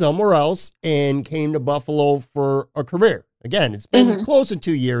lived somewhere else and came to Buffalo for a career. Again, it's been close to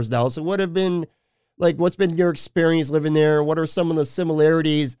 2 years now. So what's been your experience living there? What are some of the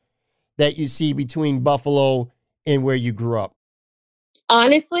similarities that you see between Buffalo and where you grew up?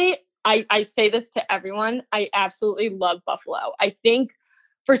 Honestly, I say this to everyone. I absolutely love Buffalo. I think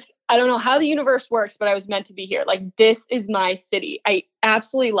I don't know how the universe works, but I was meant to be here. Like, this is my city. I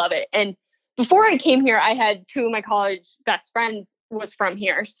absolutely love it. And before I came here, I had 2 of my college best friends was from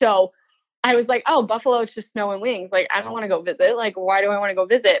here. So I was like, oh, Buffalo, it's just snow and wings. Like, I don't want to go visit. Like, why do I want to go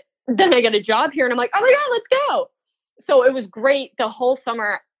visit? Then I get a job here and I'm like, oh my God, let's go. So it was great. The whole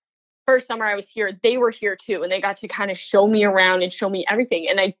first summer I was here, they were here too. And they got to kind of show me around and show me everything.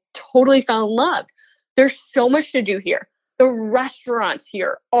 And I totally fell in love. There's so much to do here. The restaurants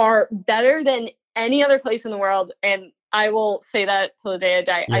here are better than any other place in the world. And I will say that till the day I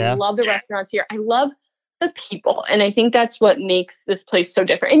die. Yeah. I love the restaurants here. I love the people. And I think that's what makes this place so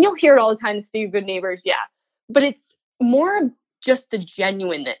different. And you'll hear it all the time, the city of good neighbors. Yeah. But it's more just the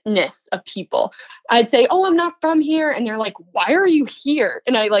genuineness of people. I'd say, oh, I'm not from here. And they're like, why are you here?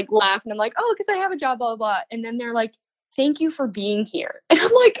 And I like laugh and I'm like, oh, because I have a job, blah, blah, blah. And then they're like, thank you for being here. And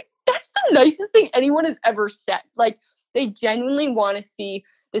I'm like, that's the nicest thing anyone has ever said. Like, they genuinely want to see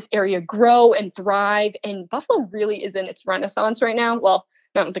this area grow and thrive. And Buffalo really is in its renaissance right now. Well,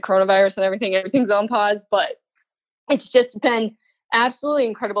 not with the coronavirus and everything, everything's on pause, but it's just been absolutely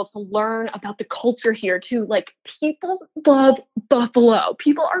incredible to learn about the culture here too. Like, people love Buffalo.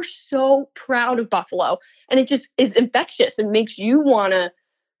 People are so proud of Buffalo, and it just is infectious. It makes you want to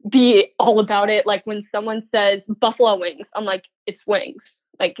be all about it. Like, when someone says buffalo wings, I'm like, it's wings.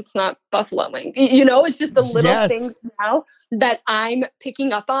 Like, it's not buffalo wing. It's just the little things now that I'm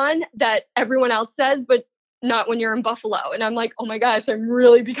picking up on that everyone else says, but not when you're in Buffalo. And I'm like, oh my gosh, I'm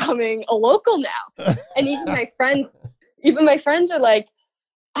really becoming a local now. And even my friends are like,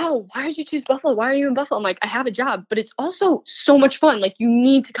 oh, why did you choose Buffalo? Why are you in Buffalo? I'm like, I have a job, but it's also so much fun. Like, you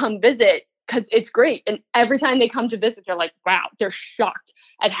need to come visit because it's great. And every time they come to visit, they're like, wow, they're shocked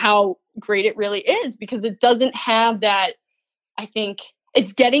at how great it really is, because it doesn't have that. I think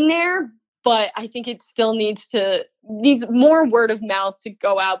it's getting there, but I think it still needs to needs more word of mouth to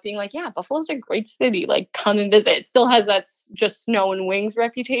go out being like, yeah, Buffalo's a great city. Like, come and visit. It still has that just snow and wings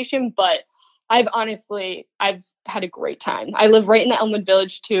reputation, but I've had a great time. I live right in the Elmwood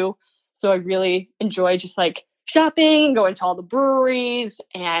Village too. So I really enjoy just like shopping, going to all the breweries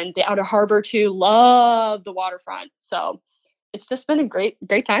and the Outer Harbor too. Love the waterfront. So it's just been a great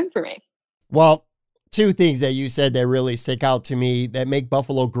time for me. Well, two things that you said that really stick out to me that make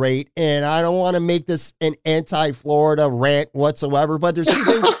Buffalo great. And I don't want to make this an anti-Florida rant whatsoever, but there's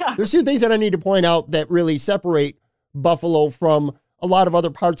two things that I need to point out that really separate Buffalo from a lot of other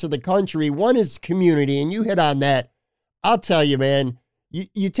parts of the country. One is community, and you hit on that. I'll tell you, man,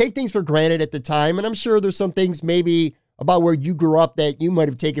 you take things for granted at the time, and I'm sure there's some things maybe about where you grew up that you might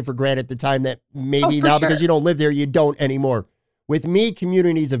have taken for granted at the time that maybe now because you don't live there, you don't anymore. With me,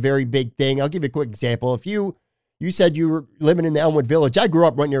 community is a very big thing. I'll give you a quick example. If you said you were living in the Elmwood Village, I grew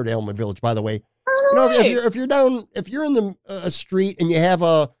up right near the Elmwood Village, by the way. You know, if you're in the a street and you have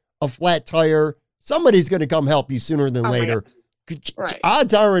a flat tire, somebody's going to come help you sooner than later. Right.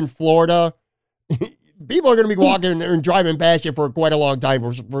 Odds are in Florida, people are going to be walking and driving past you for quite a long time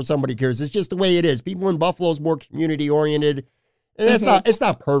before somebody cares. It's just the way it is. People in Buffalo is more community oriented, and it's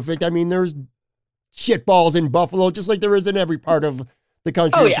not perfect. I mean, there's shitballs in Buffalo, just like there is in every part of the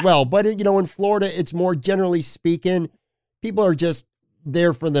country as well. But, in Florida, it's more generally speaking, people are just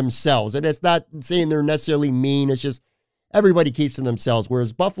there for themselves. And it's not saying they're necessarily mean. It's just everybody keeps to themselves.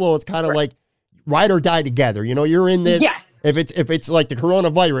 Whereas Buffalo, it's kind of like ride or die together. You're in this. Yes. If it's like the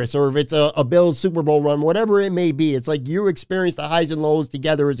coronavirus or if it's a Bills Super Bowl run, whatever it may be, it's like you experience the highs and lows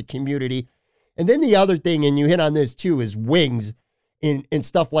together as a community. And then the other thing, and you hit on this too, is wings. And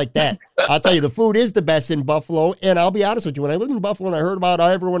stuff like that. I'll tell you, the food is the best in Buffalo. And I'll be honest with you, when I lived in Buffalo and I heard about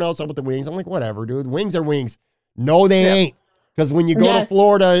everyone else up with the wings, I'm like, whatever, dude. Wings are wings. No, they ain't. Because when you go to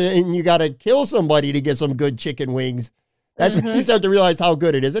Florida and you got to kill somebody to get some good chicken wings, that's when you start to realize how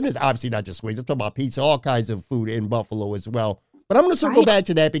good it is. And it's obviously not just wings. It's talking about pizza, all kinds of food in Buffalo as well. But I'm going to circle back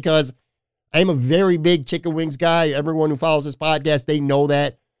to that because I'm a very big chicken wings guy. Everyone who follows this podcast, they know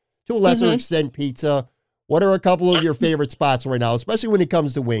that. To a lesser extent, pizza. What are a couple of your favorite spots right now, especially when it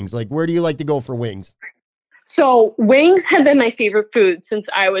comes to wings? Like, where do you like to go for wings? So wings have been my favorite food since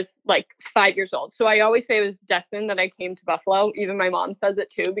I was like 5 years old. So I always say it was destined that I came to Buffalo. Even my mom says it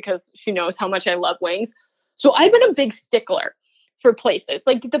too, because she knows how much I love wings. So I've been a big stickler for places,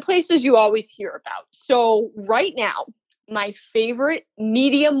 like the places you always hear about. So right now, my favorite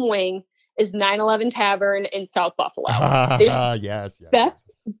medium wing is 9/11 Tavern in South Buffalo. Yes.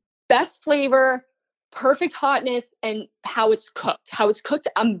 Best flavor, perfect hotness, and how it's cooked.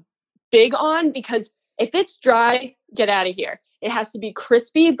 I'm big on, because if it's dry, get out of here. It has to be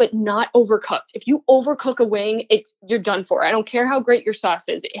crispy, but not overcooked. If you overcook a wing, you're done for. I don't care how great your sauce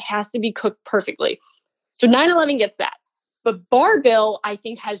is. It has to be cooked perfectly. So 9/11 gets that. But Bar Bill, I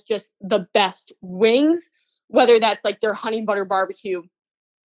think, has just the best wings, whether that's like their honey butter barbecue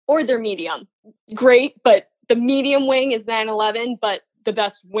or their medium. Great, but the medium wing is 9/11, but the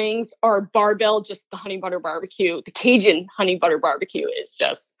best wings are Bar Bill, just the honey butter barbecue. The Cajun honey butter barbecue is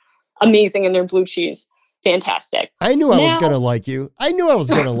just amazing, and their blue cheese, fantastic. I knew I was going to like you.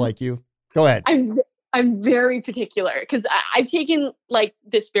 Go ahead. I'm very particular because I've taken like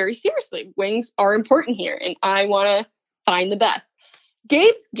this very seriously. Wings are important here, and I want to find the best.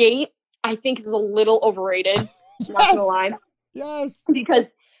 Gabe's Gate, I think, is a little overrated. Not gonna lie. Yes. Because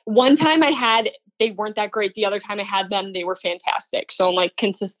one time they weren't that great. The other time I had them, they were fantastic. So I'm like,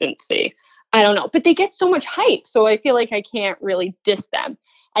 consistency. I don't know. But they get so much hype, so I feel like I can't really diss them.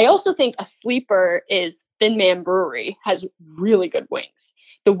 I also think a sleeper is Thin Man Brewery has really good wings.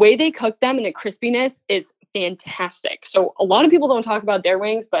 The way they cook them and the crispiness is fantastic. So a lot of people don't talk about their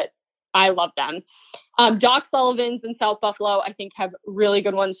wings, but I love them. Doc Sullivan's in South Buffalo, I think, have really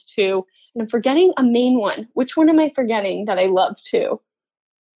good ones too. And I'm forgetting a main one. Which one am I forgetting that I love too?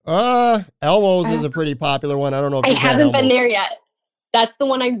 Elmo's is a pretty popular one. I don't know if I haven't been there yet. That's the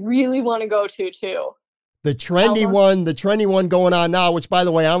one I really want to go to too. The trendy one going on now, which, by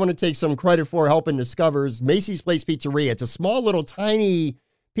the way, I'm going to take some credit for helping discover, is Macy's Place Pizzeria. It's a small little tiny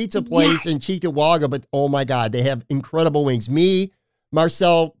pizza place in Cheektowaga, but oh my God, they have incredible wings. Me,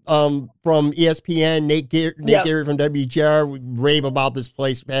 Marcel from ESPN, Nate Gary from WGR, we rave about this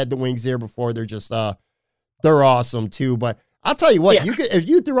place. We've had the wings there before. They're just, they're awesome too. But I'll tell you what, if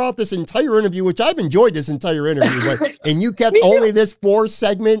you threw out this entire interview, which I've enjoyed this entire interview, and you kept only this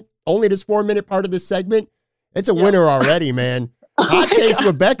 4-minute part of this segment, it's a winner already, man. Hot takes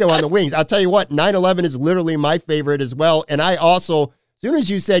Rebecca on the wings. I'll tell you what, 9/11 is literally my favorite as well. And I also, as soon as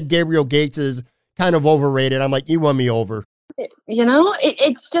you said Gabriel Gates is kind of overrated, I'm like, you won me over. You know,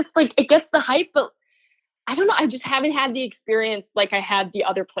 it's just like, it gets the hype, but I don't know. I just haven't had the experience like I had the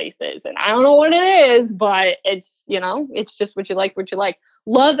other places. And I don't know what it is, but it's, it's just what you like.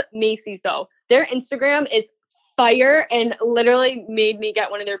 Love Macy's though. Their Instagram is fire and literally made me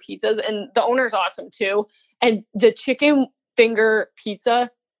get one of their pizzas. And the owner's awesome too. And the chicken finger pizza,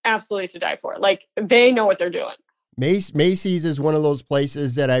 absolutely to die for. Like, they know what they're doing. Macy's is one of those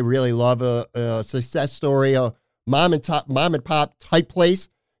places that I really love. A success story, a mom and pop type place.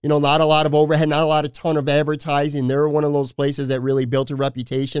 Not a lot of overhead, not a lot of ton of advertising. They're one of those places that really built a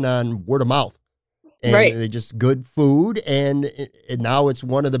reputation on word of mouth. And right. They just good food, and now it's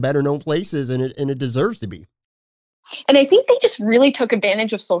one of the better known places, and it deserves to be. And I think they just really took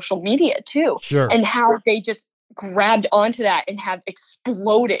advantage of social media too. Sure. And how they just grabbed onto that and have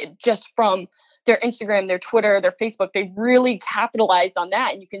exploded just from their Instagram, their Twitter, their Facebook. They really capitalized on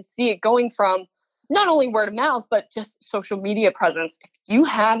that. And you can see it going from not only word of mouth, but just social media presence. If you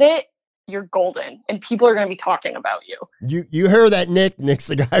have it, you're golden, and people are going to be talking about you. You hear that, Nick? Nick's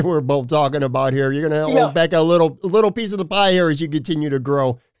the guy we're both talking about here. You're going to hold back a little piece of the pie here as you continue to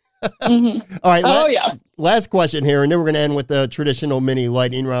grow. Mm-hmm. All right. Last question here, and then we're going to end with the traditional mini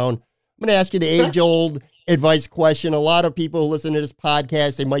lightning round. I'm going to ask you the age-old advice question. A lot of people who listen to this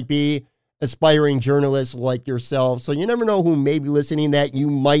podcast, they might be aspiring journalists like yourself. So you never know who may be listening that you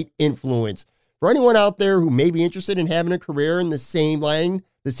might influence. For anyone out there who may be interested in having a career in the same line,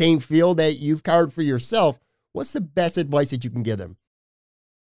 the same field that you've carved for yourself, what's the best advice that you can give them?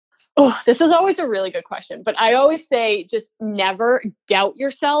 Oh, this is always a really good question, but I always say just never doubt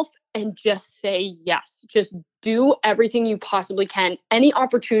yourself and just say yes. Just do everything you possibly can. Any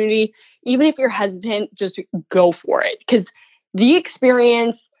opportunity, even if you're hesitant, just go for it. Because the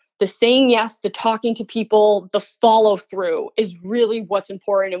experience, the saying yes, the talking to people, the follow through is really what's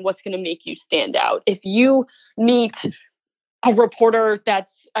important and what's going to make you stand out. If you meet a reporter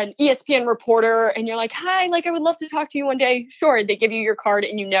that's an ESPN reporter and you're like, hi, like I would love to talk to you one day. Sure. They give you your card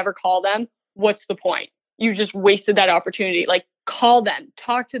and you never call them. What's the point? You just wasted that opportunity. Like, call them,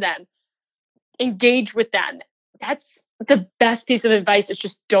 talk to them, engage with them. That's the best piece of advice, is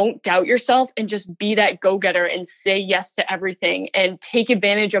just don't doubt yourself and just be that go-getter and say yes to everything and take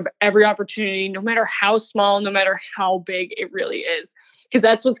advantage of every opportunity, no matter how small, no matter how big it really is, because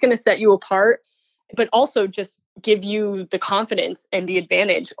that's what's going to set you apart, but also just give you the confidence and the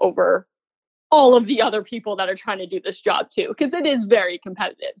advantage over all of the other people that are trying to do this job too, because it is very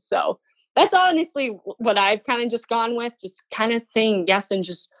competitive. So that's honestly what I've kind of just gone with, just kind of saying yes and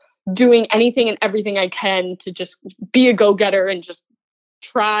just doing anything and everything I can to just be a go-getter and just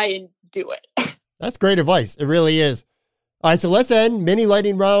try and do it. That's great advice. It really is. All right, so let's end mini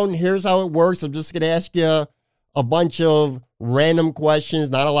lightning round. Here's how it works. I'm just going to ask you a bunch of random questions,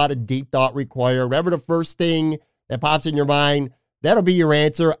 not a lot of deep thought required. Whatever the first thing that pops in your mind, that'll be your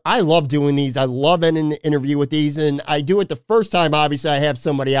answer. I love doing these. I love ending the interview with these, and I do it the first time, obviously, I have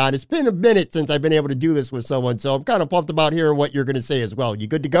somebody on. It's been a minute since I've been able to do this with someone, so I'm kind of pumped about hearing what you're going to say as well. You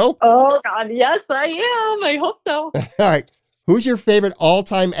good to go? Oh, God, yes, I am. I hope so. All right. Who's your favorite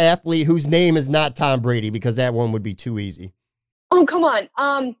all-time athlete whose name is not Tom Brady? Because that one would be too easy. Oh, come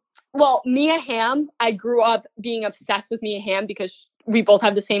on. Well, Mia Hamm, I grew up being obsessed with Mia Hamm because we both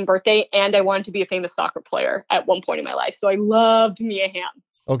have the same birthday, and I wanted to be a famous soccer player at one point in my life. So I loved Mia Hamm.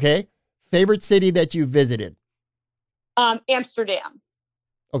 Okay. Favorite city that you visited? Amsterdam.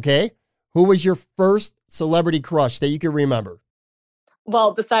 Okay. Who was your first celebrity crush that you can remember?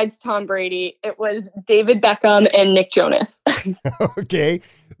 Well, besides Tom Brady, it was David Beckham and Nick Jonas. Okay.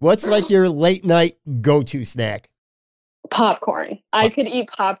 What's like your late night go-to snack? Popcorn. I could eat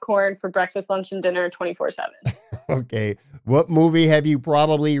popcorn for breakfast, lunch, and dinner 24/7. Okay. What movie have you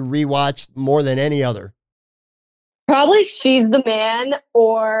probably rewatched more than any other? Probably She's the Man,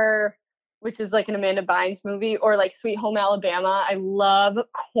 which is like an Amanda Bynes movie, or like Sweet Home Alabama. I love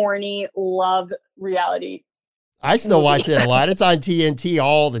love reality. I still watch it a lot. It's on TNT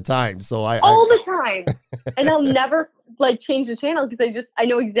all the time. So all the time. And I'll never change the channel because I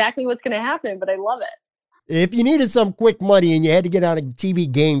know exactly what's going to happen, but I love it. If you needed some quick money and you had to get on a TV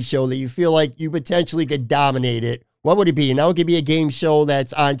game show that you feel like you potentially could dominate it, what would it be? Now it could be a game show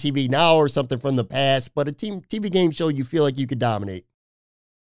that's on TV now or something from the past, but a TV game show you feel like you could dominate.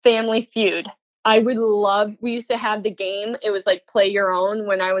 Family Feud. We used to have the game. It was like Play Your Own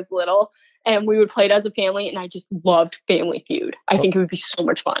when I was little, and we would play it as a family, and I just loved Family Feud. I think it would be so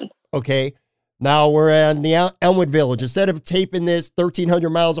much fun. Okay. Now we're in the Elmwood Village. Instead of taping this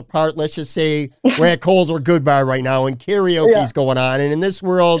 1,300 miles apart, let's just say we're at Coles or Goodbar right now, and karaoke's going on. And in this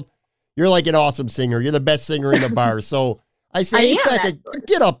world, you're like an awesome singer. You're the best singer in the bar. So I say, Becca,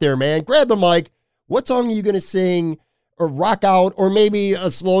 get up there, man. Grab the mic. What song are you going to sing or rock out, or maybe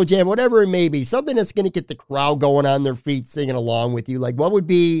a slow jam, whatever it may be, something that's going to get the crowd going on their feet, singing along with you. Like, what would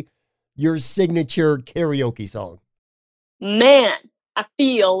be your signature karaoke song? Man, I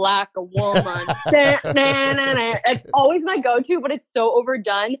feel like a woman. It's always my go-to, but it's so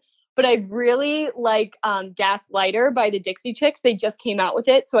overdone. But I really like Gaslighter by the Dixie Chicks. They just came out with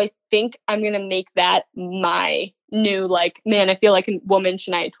it. So I think I'm going to make that my new, like, man, I feel like a woman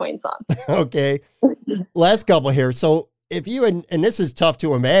Shania Twain song. Okay. Last couple here. So if you, and this is tough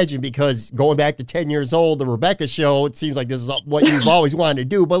to imagine because going back to 10 years old, the Rebecca show, it seems like this is what you've always wanted to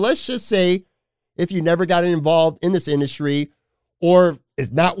do. But let's just say if you never got involved in this industry or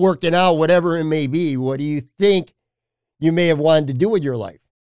it's not working out, whatever it may be, what do you think you may have wanted to do with your life?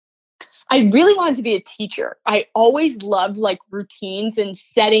 I really wanted to be a teacher. I always loved like routines and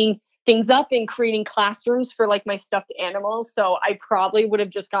setting things up and creating classrooms for like my stuffed animals. So I probably would have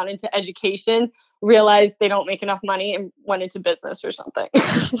just gone into education, realized they don't make enough money, and went into business or something.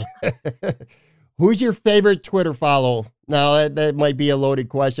 Who's your favorite Twitter follow? Now, that might be a loaded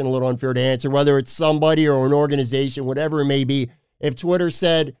question, a little unfair to answer, whether it's somebody or an organization, whatever it may be. If Twitter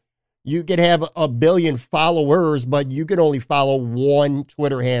said you could have 1 billion followers, but you could only follow one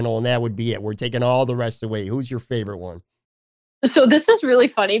Twitter handle, and that would be it. We're taking all the rest away. Who's your favorite one? So this is really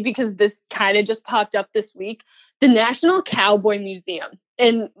funny because this kind of just popped up this week. The National Cowboy Museum,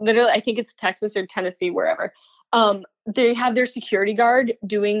 and literally, I think it's Texas or Tennessee, wherever. They have their security guard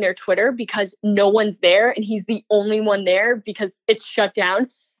doing their Twitter because no one's there, and he's the only one there because it's shut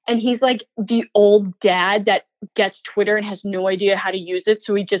down. And he's like the old dad that gets Twitter and has no idea how to use it.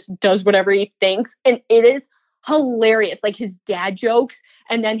 So he just does whatever he thinks. And it is hilarious. Like his dad jokes,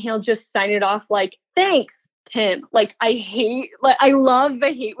 and then he'll just sign it off like, thanks, Tim. Like I hate when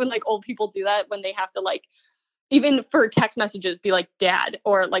like old people do that, when they have to like, even for text messages, be like dad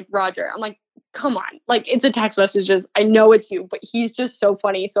or like Roger. I'm like, come on. Like it's a text messages. I know it's you, but he's just so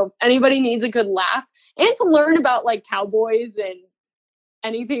funny. So if anybody needs a good laugh and to learn about like cowboys and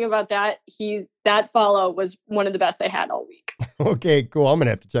anything about that, that follow was one of the best I had all week. Okay, cool. I'm going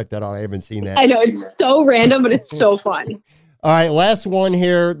to have to check that out. I haven't seen that. I know it's so random, but it's so fun. All right, last one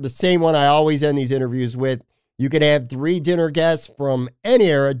here. The same one I always end these interviews with. You could have 3 dinner guests from any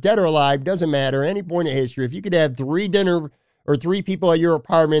era, dead or alive, doesn't matter, any point in history. If you could have 3 dinner or 3 people at your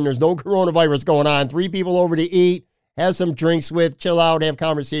apartment, there's no coronavirus going on, 3 people over to eat, have some drinks with, chill out, have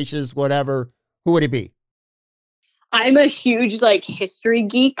conversations, whatever, who would it be? I'm a huge like history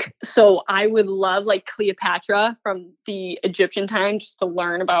geek, so I would love like Cleopatra from the Egyptian times just to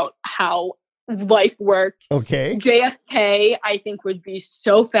learn about how life worked. Okay. JFK, I think, would be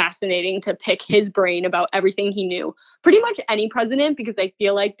so fascinating to pick his brain about everything he knew. Pretty much any president, because I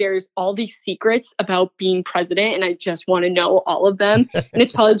feel like there's all these secrets about being president, and I just want to know all of them. And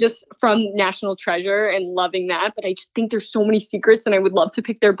it's probably just from National Treasure and loving that, but I just think there's so many secrets, and I would love to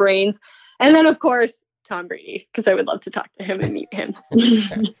pick their brains. And then, of course, Tom Brady, because I would love to talk to him and meet him.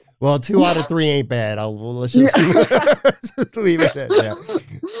 Well, 2 out of 3 ain't bad. Let's just, just leave it at that.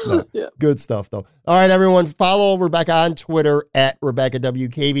 No, Yeah. Good stuff, though. All right, everyone, follow Rebecca on Twitter at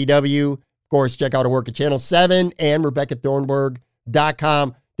WKBW-TV. Of course, check out her work at Channel 7 and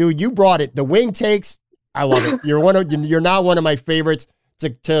RebeccaThornburg.com. Dude, you brought it. The wing takes, I love it. You're not one of my favorites.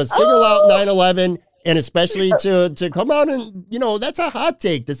 To single out 9/11 and especially to come out and, that's a hot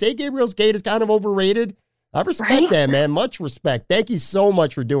take. To say Gabriel's Gate is kind of overrated, I respect that, man. Much respect. Thank you so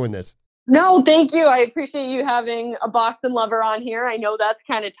much for doing this. No, thank you. I appreciate you having a Boston lover on here. I know that's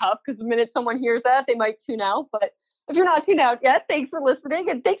kind of tough because the minute someone hears that, they might tune out. But if you're not tuned out yet, thanks for listening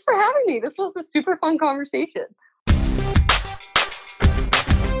and thanks for having me. This was a super fun conversation.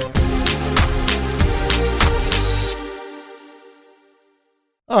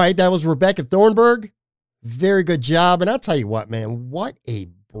 All right, that was Rebecca Thornburg. Very good job. And I'll tell you what, man, what a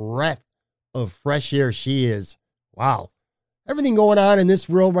breath of fresh air she is. Wow. Everything going on in this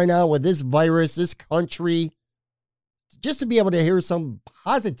world right now with this virus, this country, just to be able to hear some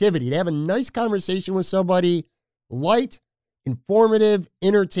positivity, to have a nice conversation with somebody, light, informative,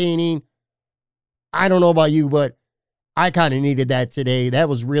 entertaining. I don't know about you, but I kind of needed that today. That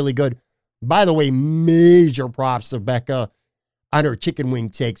was really good. By the way, major props to Becca on her chicken wing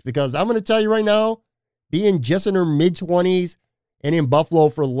takes, because I'm going to tell you right now, being just in her mid-20s and in Buffalo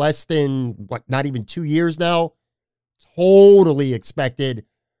for less than, not even 2 years now, totally expected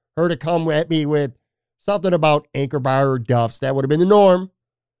her to come at me with something about Anchor Bar or Duff's. That would have been the norm,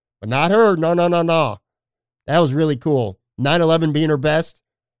 but not her. No. That was really cool. 9/11 being her best.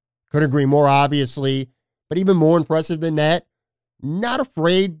 Couldn't agree more, obviously. But even more impressive than that, not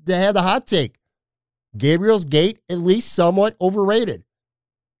afraid to have the hot take. Gabriel's Gate, at least somewhat overrated.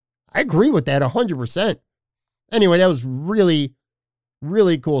 I agree with that 100%. Anyway, that was really,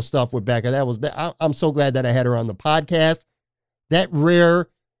 really cool stuff with Becca. I'm so glad that I had her on the podcast. That rare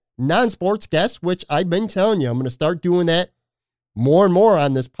non-sports guest, which I've been telling you, I'm going to start doing that more and more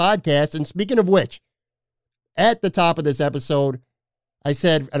on this podcast. And speaking of which, at the top of this episode, I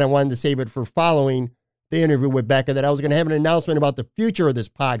said, and I wanted to save it for following the interview with Becca, that I was going to have an announcement about the future of this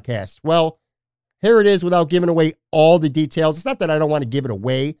podcast. Well, here it is without giving away all the details. It's not that I don't want to give it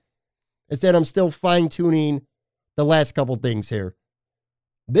away. It's that I'm still fine-tuning the last couple things here.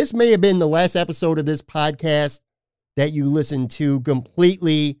 This may have been the last episode of this podcast that you listen to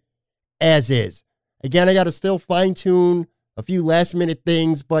completely as is. Again, I got to still fine-tune a few last-minute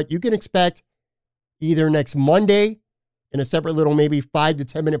things, but you can expect either next Monday in a separate little maybe 5 to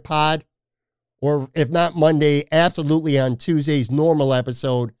 10 minute pod, or if not Monday, absolutely on Tuesday's normal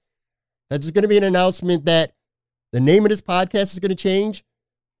episode. That's just going to be an announcement that the name of this podcast is going to change.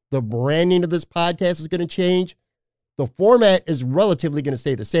 The branding of this podcast is going to change. The format is relatively going to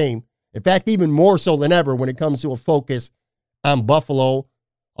stay the same. In fact, even more so than ever when it comes to a focus on Buffalo,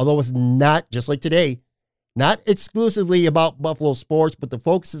 although it's not, just like today, not exclusively about Buffalo sports, but the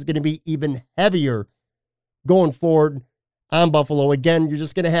focus is going to be even heavier going forward on Buffalo. Again, you're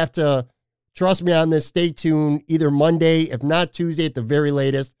just going to have to trust me on this. Stay tuned either Monday, if not Tuesday at the very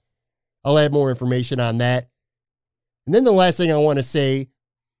latest. I'll have more information on that. And then the last thing I want to say,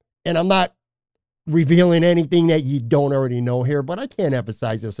 and I'm not revealing anything that you don't already know here, but I can't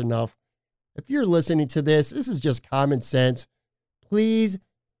emphasize this enough. If you're listening to this, this is just common sense. Please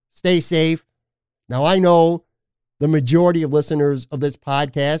stay safe. Now, I know the majority of listeners of this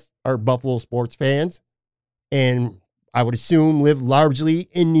podcast are Buffalo sports fans, and I would assume live largely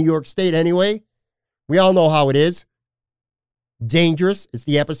in New York State anyway. We all know how it is. Dangerous. It's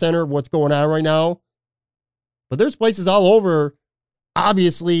the epicenter of what's going on right now. But there's places all over,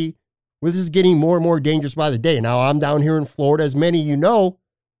 obviously, where this is getting more and more dangerous by the day. Now, I'm down here in Florida, as many of you know,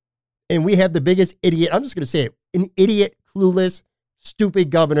 and we have the biggest idiot, I'm just going to say it, an idiot, clueless, stupid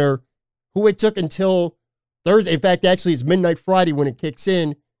governor who it took until Thursday. In fact, actually, it's midnight Friday when it kicks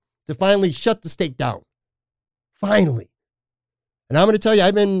in to finally shut the state down. Finally. And I'm going to tell you,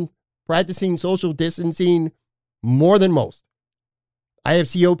 I've been practicing social distancing more than most. I have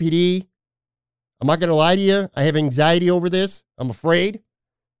COPD. I'm not going to lie to you. I have anxiety over this. I'm afraid.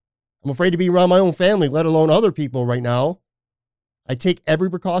 I'm afraid to be around my own family, let alone other people right now. I take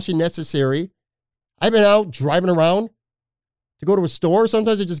every precaution necessary. I've been out driving around to go to a store.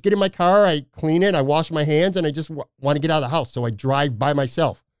 Sometimes I just get in my car, I clean it, I wash my hands, and I just want to get out of the house. So I drive by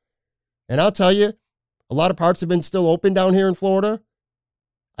myself. And I'll tell you, a lot of parks have been still open down here in Florida.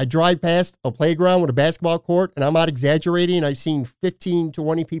 I drive past a playground with a basketball court, and I'm not exaggerating. I've seen 15,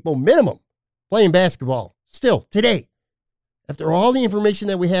 20 people minimum playing basketball still today, after all the information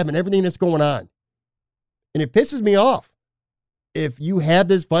that we have and everything that's going on. And it pisses me off. If you have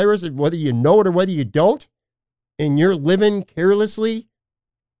this virus, whether you know it or whether you don't, and you're living carelessly,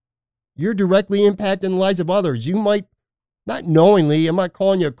 you're directly impacting the lives of others. You might, not knowingly, I'm not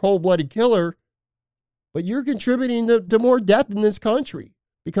calling you a cold-blooded killer, but you're contributing to more death in this country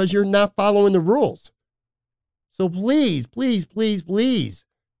because you're not following the rules. So please, please, please, please,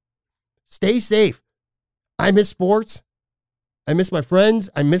 stay safe. I miss sports. I miss my friends.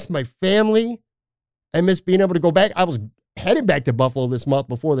 I miss my family. I miss being able to go back. I was headed back to Buffalo this month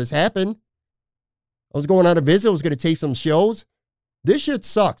before this happened. I was going on a visit. I was going to tape some shows. This shit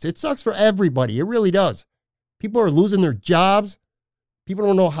sucks. It sucks for everybody. It really does. People are losing their jobs. People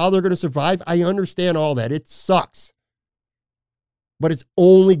don't know how they're going to survive. I understand all that. It sucks. But it's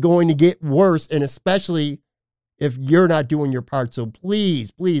only going to get worse, and especially if you're not doing your part. So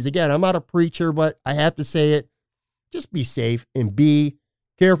please, please, again, I'm not a preacher, but I have to say it. Just be safe and be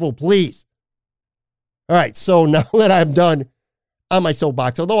careful, please. All right, so now that I'm done on my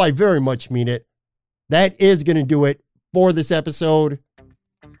soapbox, although I very much mean it, that is going to do it for this episode.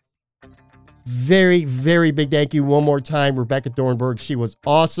 Very, very big thank you one more time, Rebecca Thornburg. She was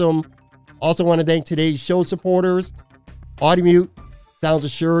awesome. Also want to thank today's show supporters, Audimute, Sounds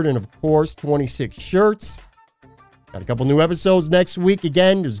Assured, and of course, 26 Shirts. Got a couple new episodes next week.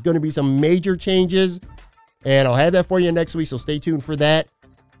 Again, there's going to be some major changes, and I'll have that for you next week, so stay tuned for that.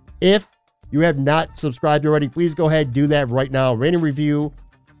 If you have not subscribed already, please go ahead and do that right now. Rate and review,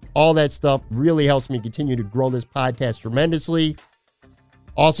 all that stuff really helps me continue to grow this podcast tremendously.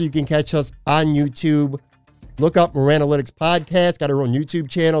 Also, you can catch us on YouTube. Look up Moranalytics Podcast. Got our own YouTube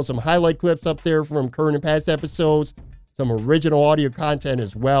channel. Some highlight clips up there from current and past episodes. Some original audio content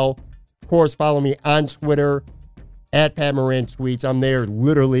as well. Of course, follow me on Twitter at Pat Moran Tweets. I'm there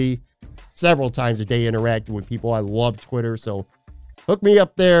literally several times a day interacting with people. I love Twitter, so hook me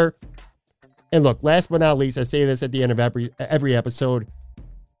up there. And look, last but not least, I say this at the end of every episode.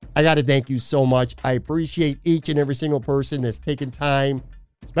 I got to thank you so much. I appreciate each and every single person that's taken time,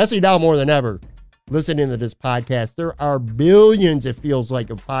 especially now more than ever, listening to this podcast. There are billions, it feels like,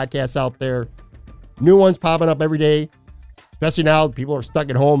 of podcasts out there. New ones popping up every day. Especially now, people are stuck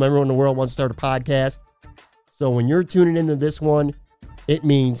at home. Everyone in the world wants to start a podcast. So when you're tuning into this one, it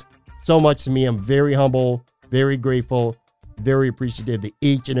means so much to me. I'm very humble, very grateful, very appreciative to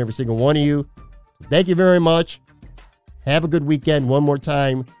each and every single one of you. Thank you very much. Have a good weekend one more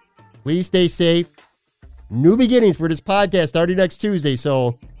time. Please stay safe. New beginnings for this podcast starting next Tuesday,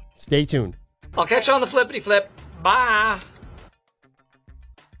 so stay tuned. I'll catch you on the flippity flip. Bye.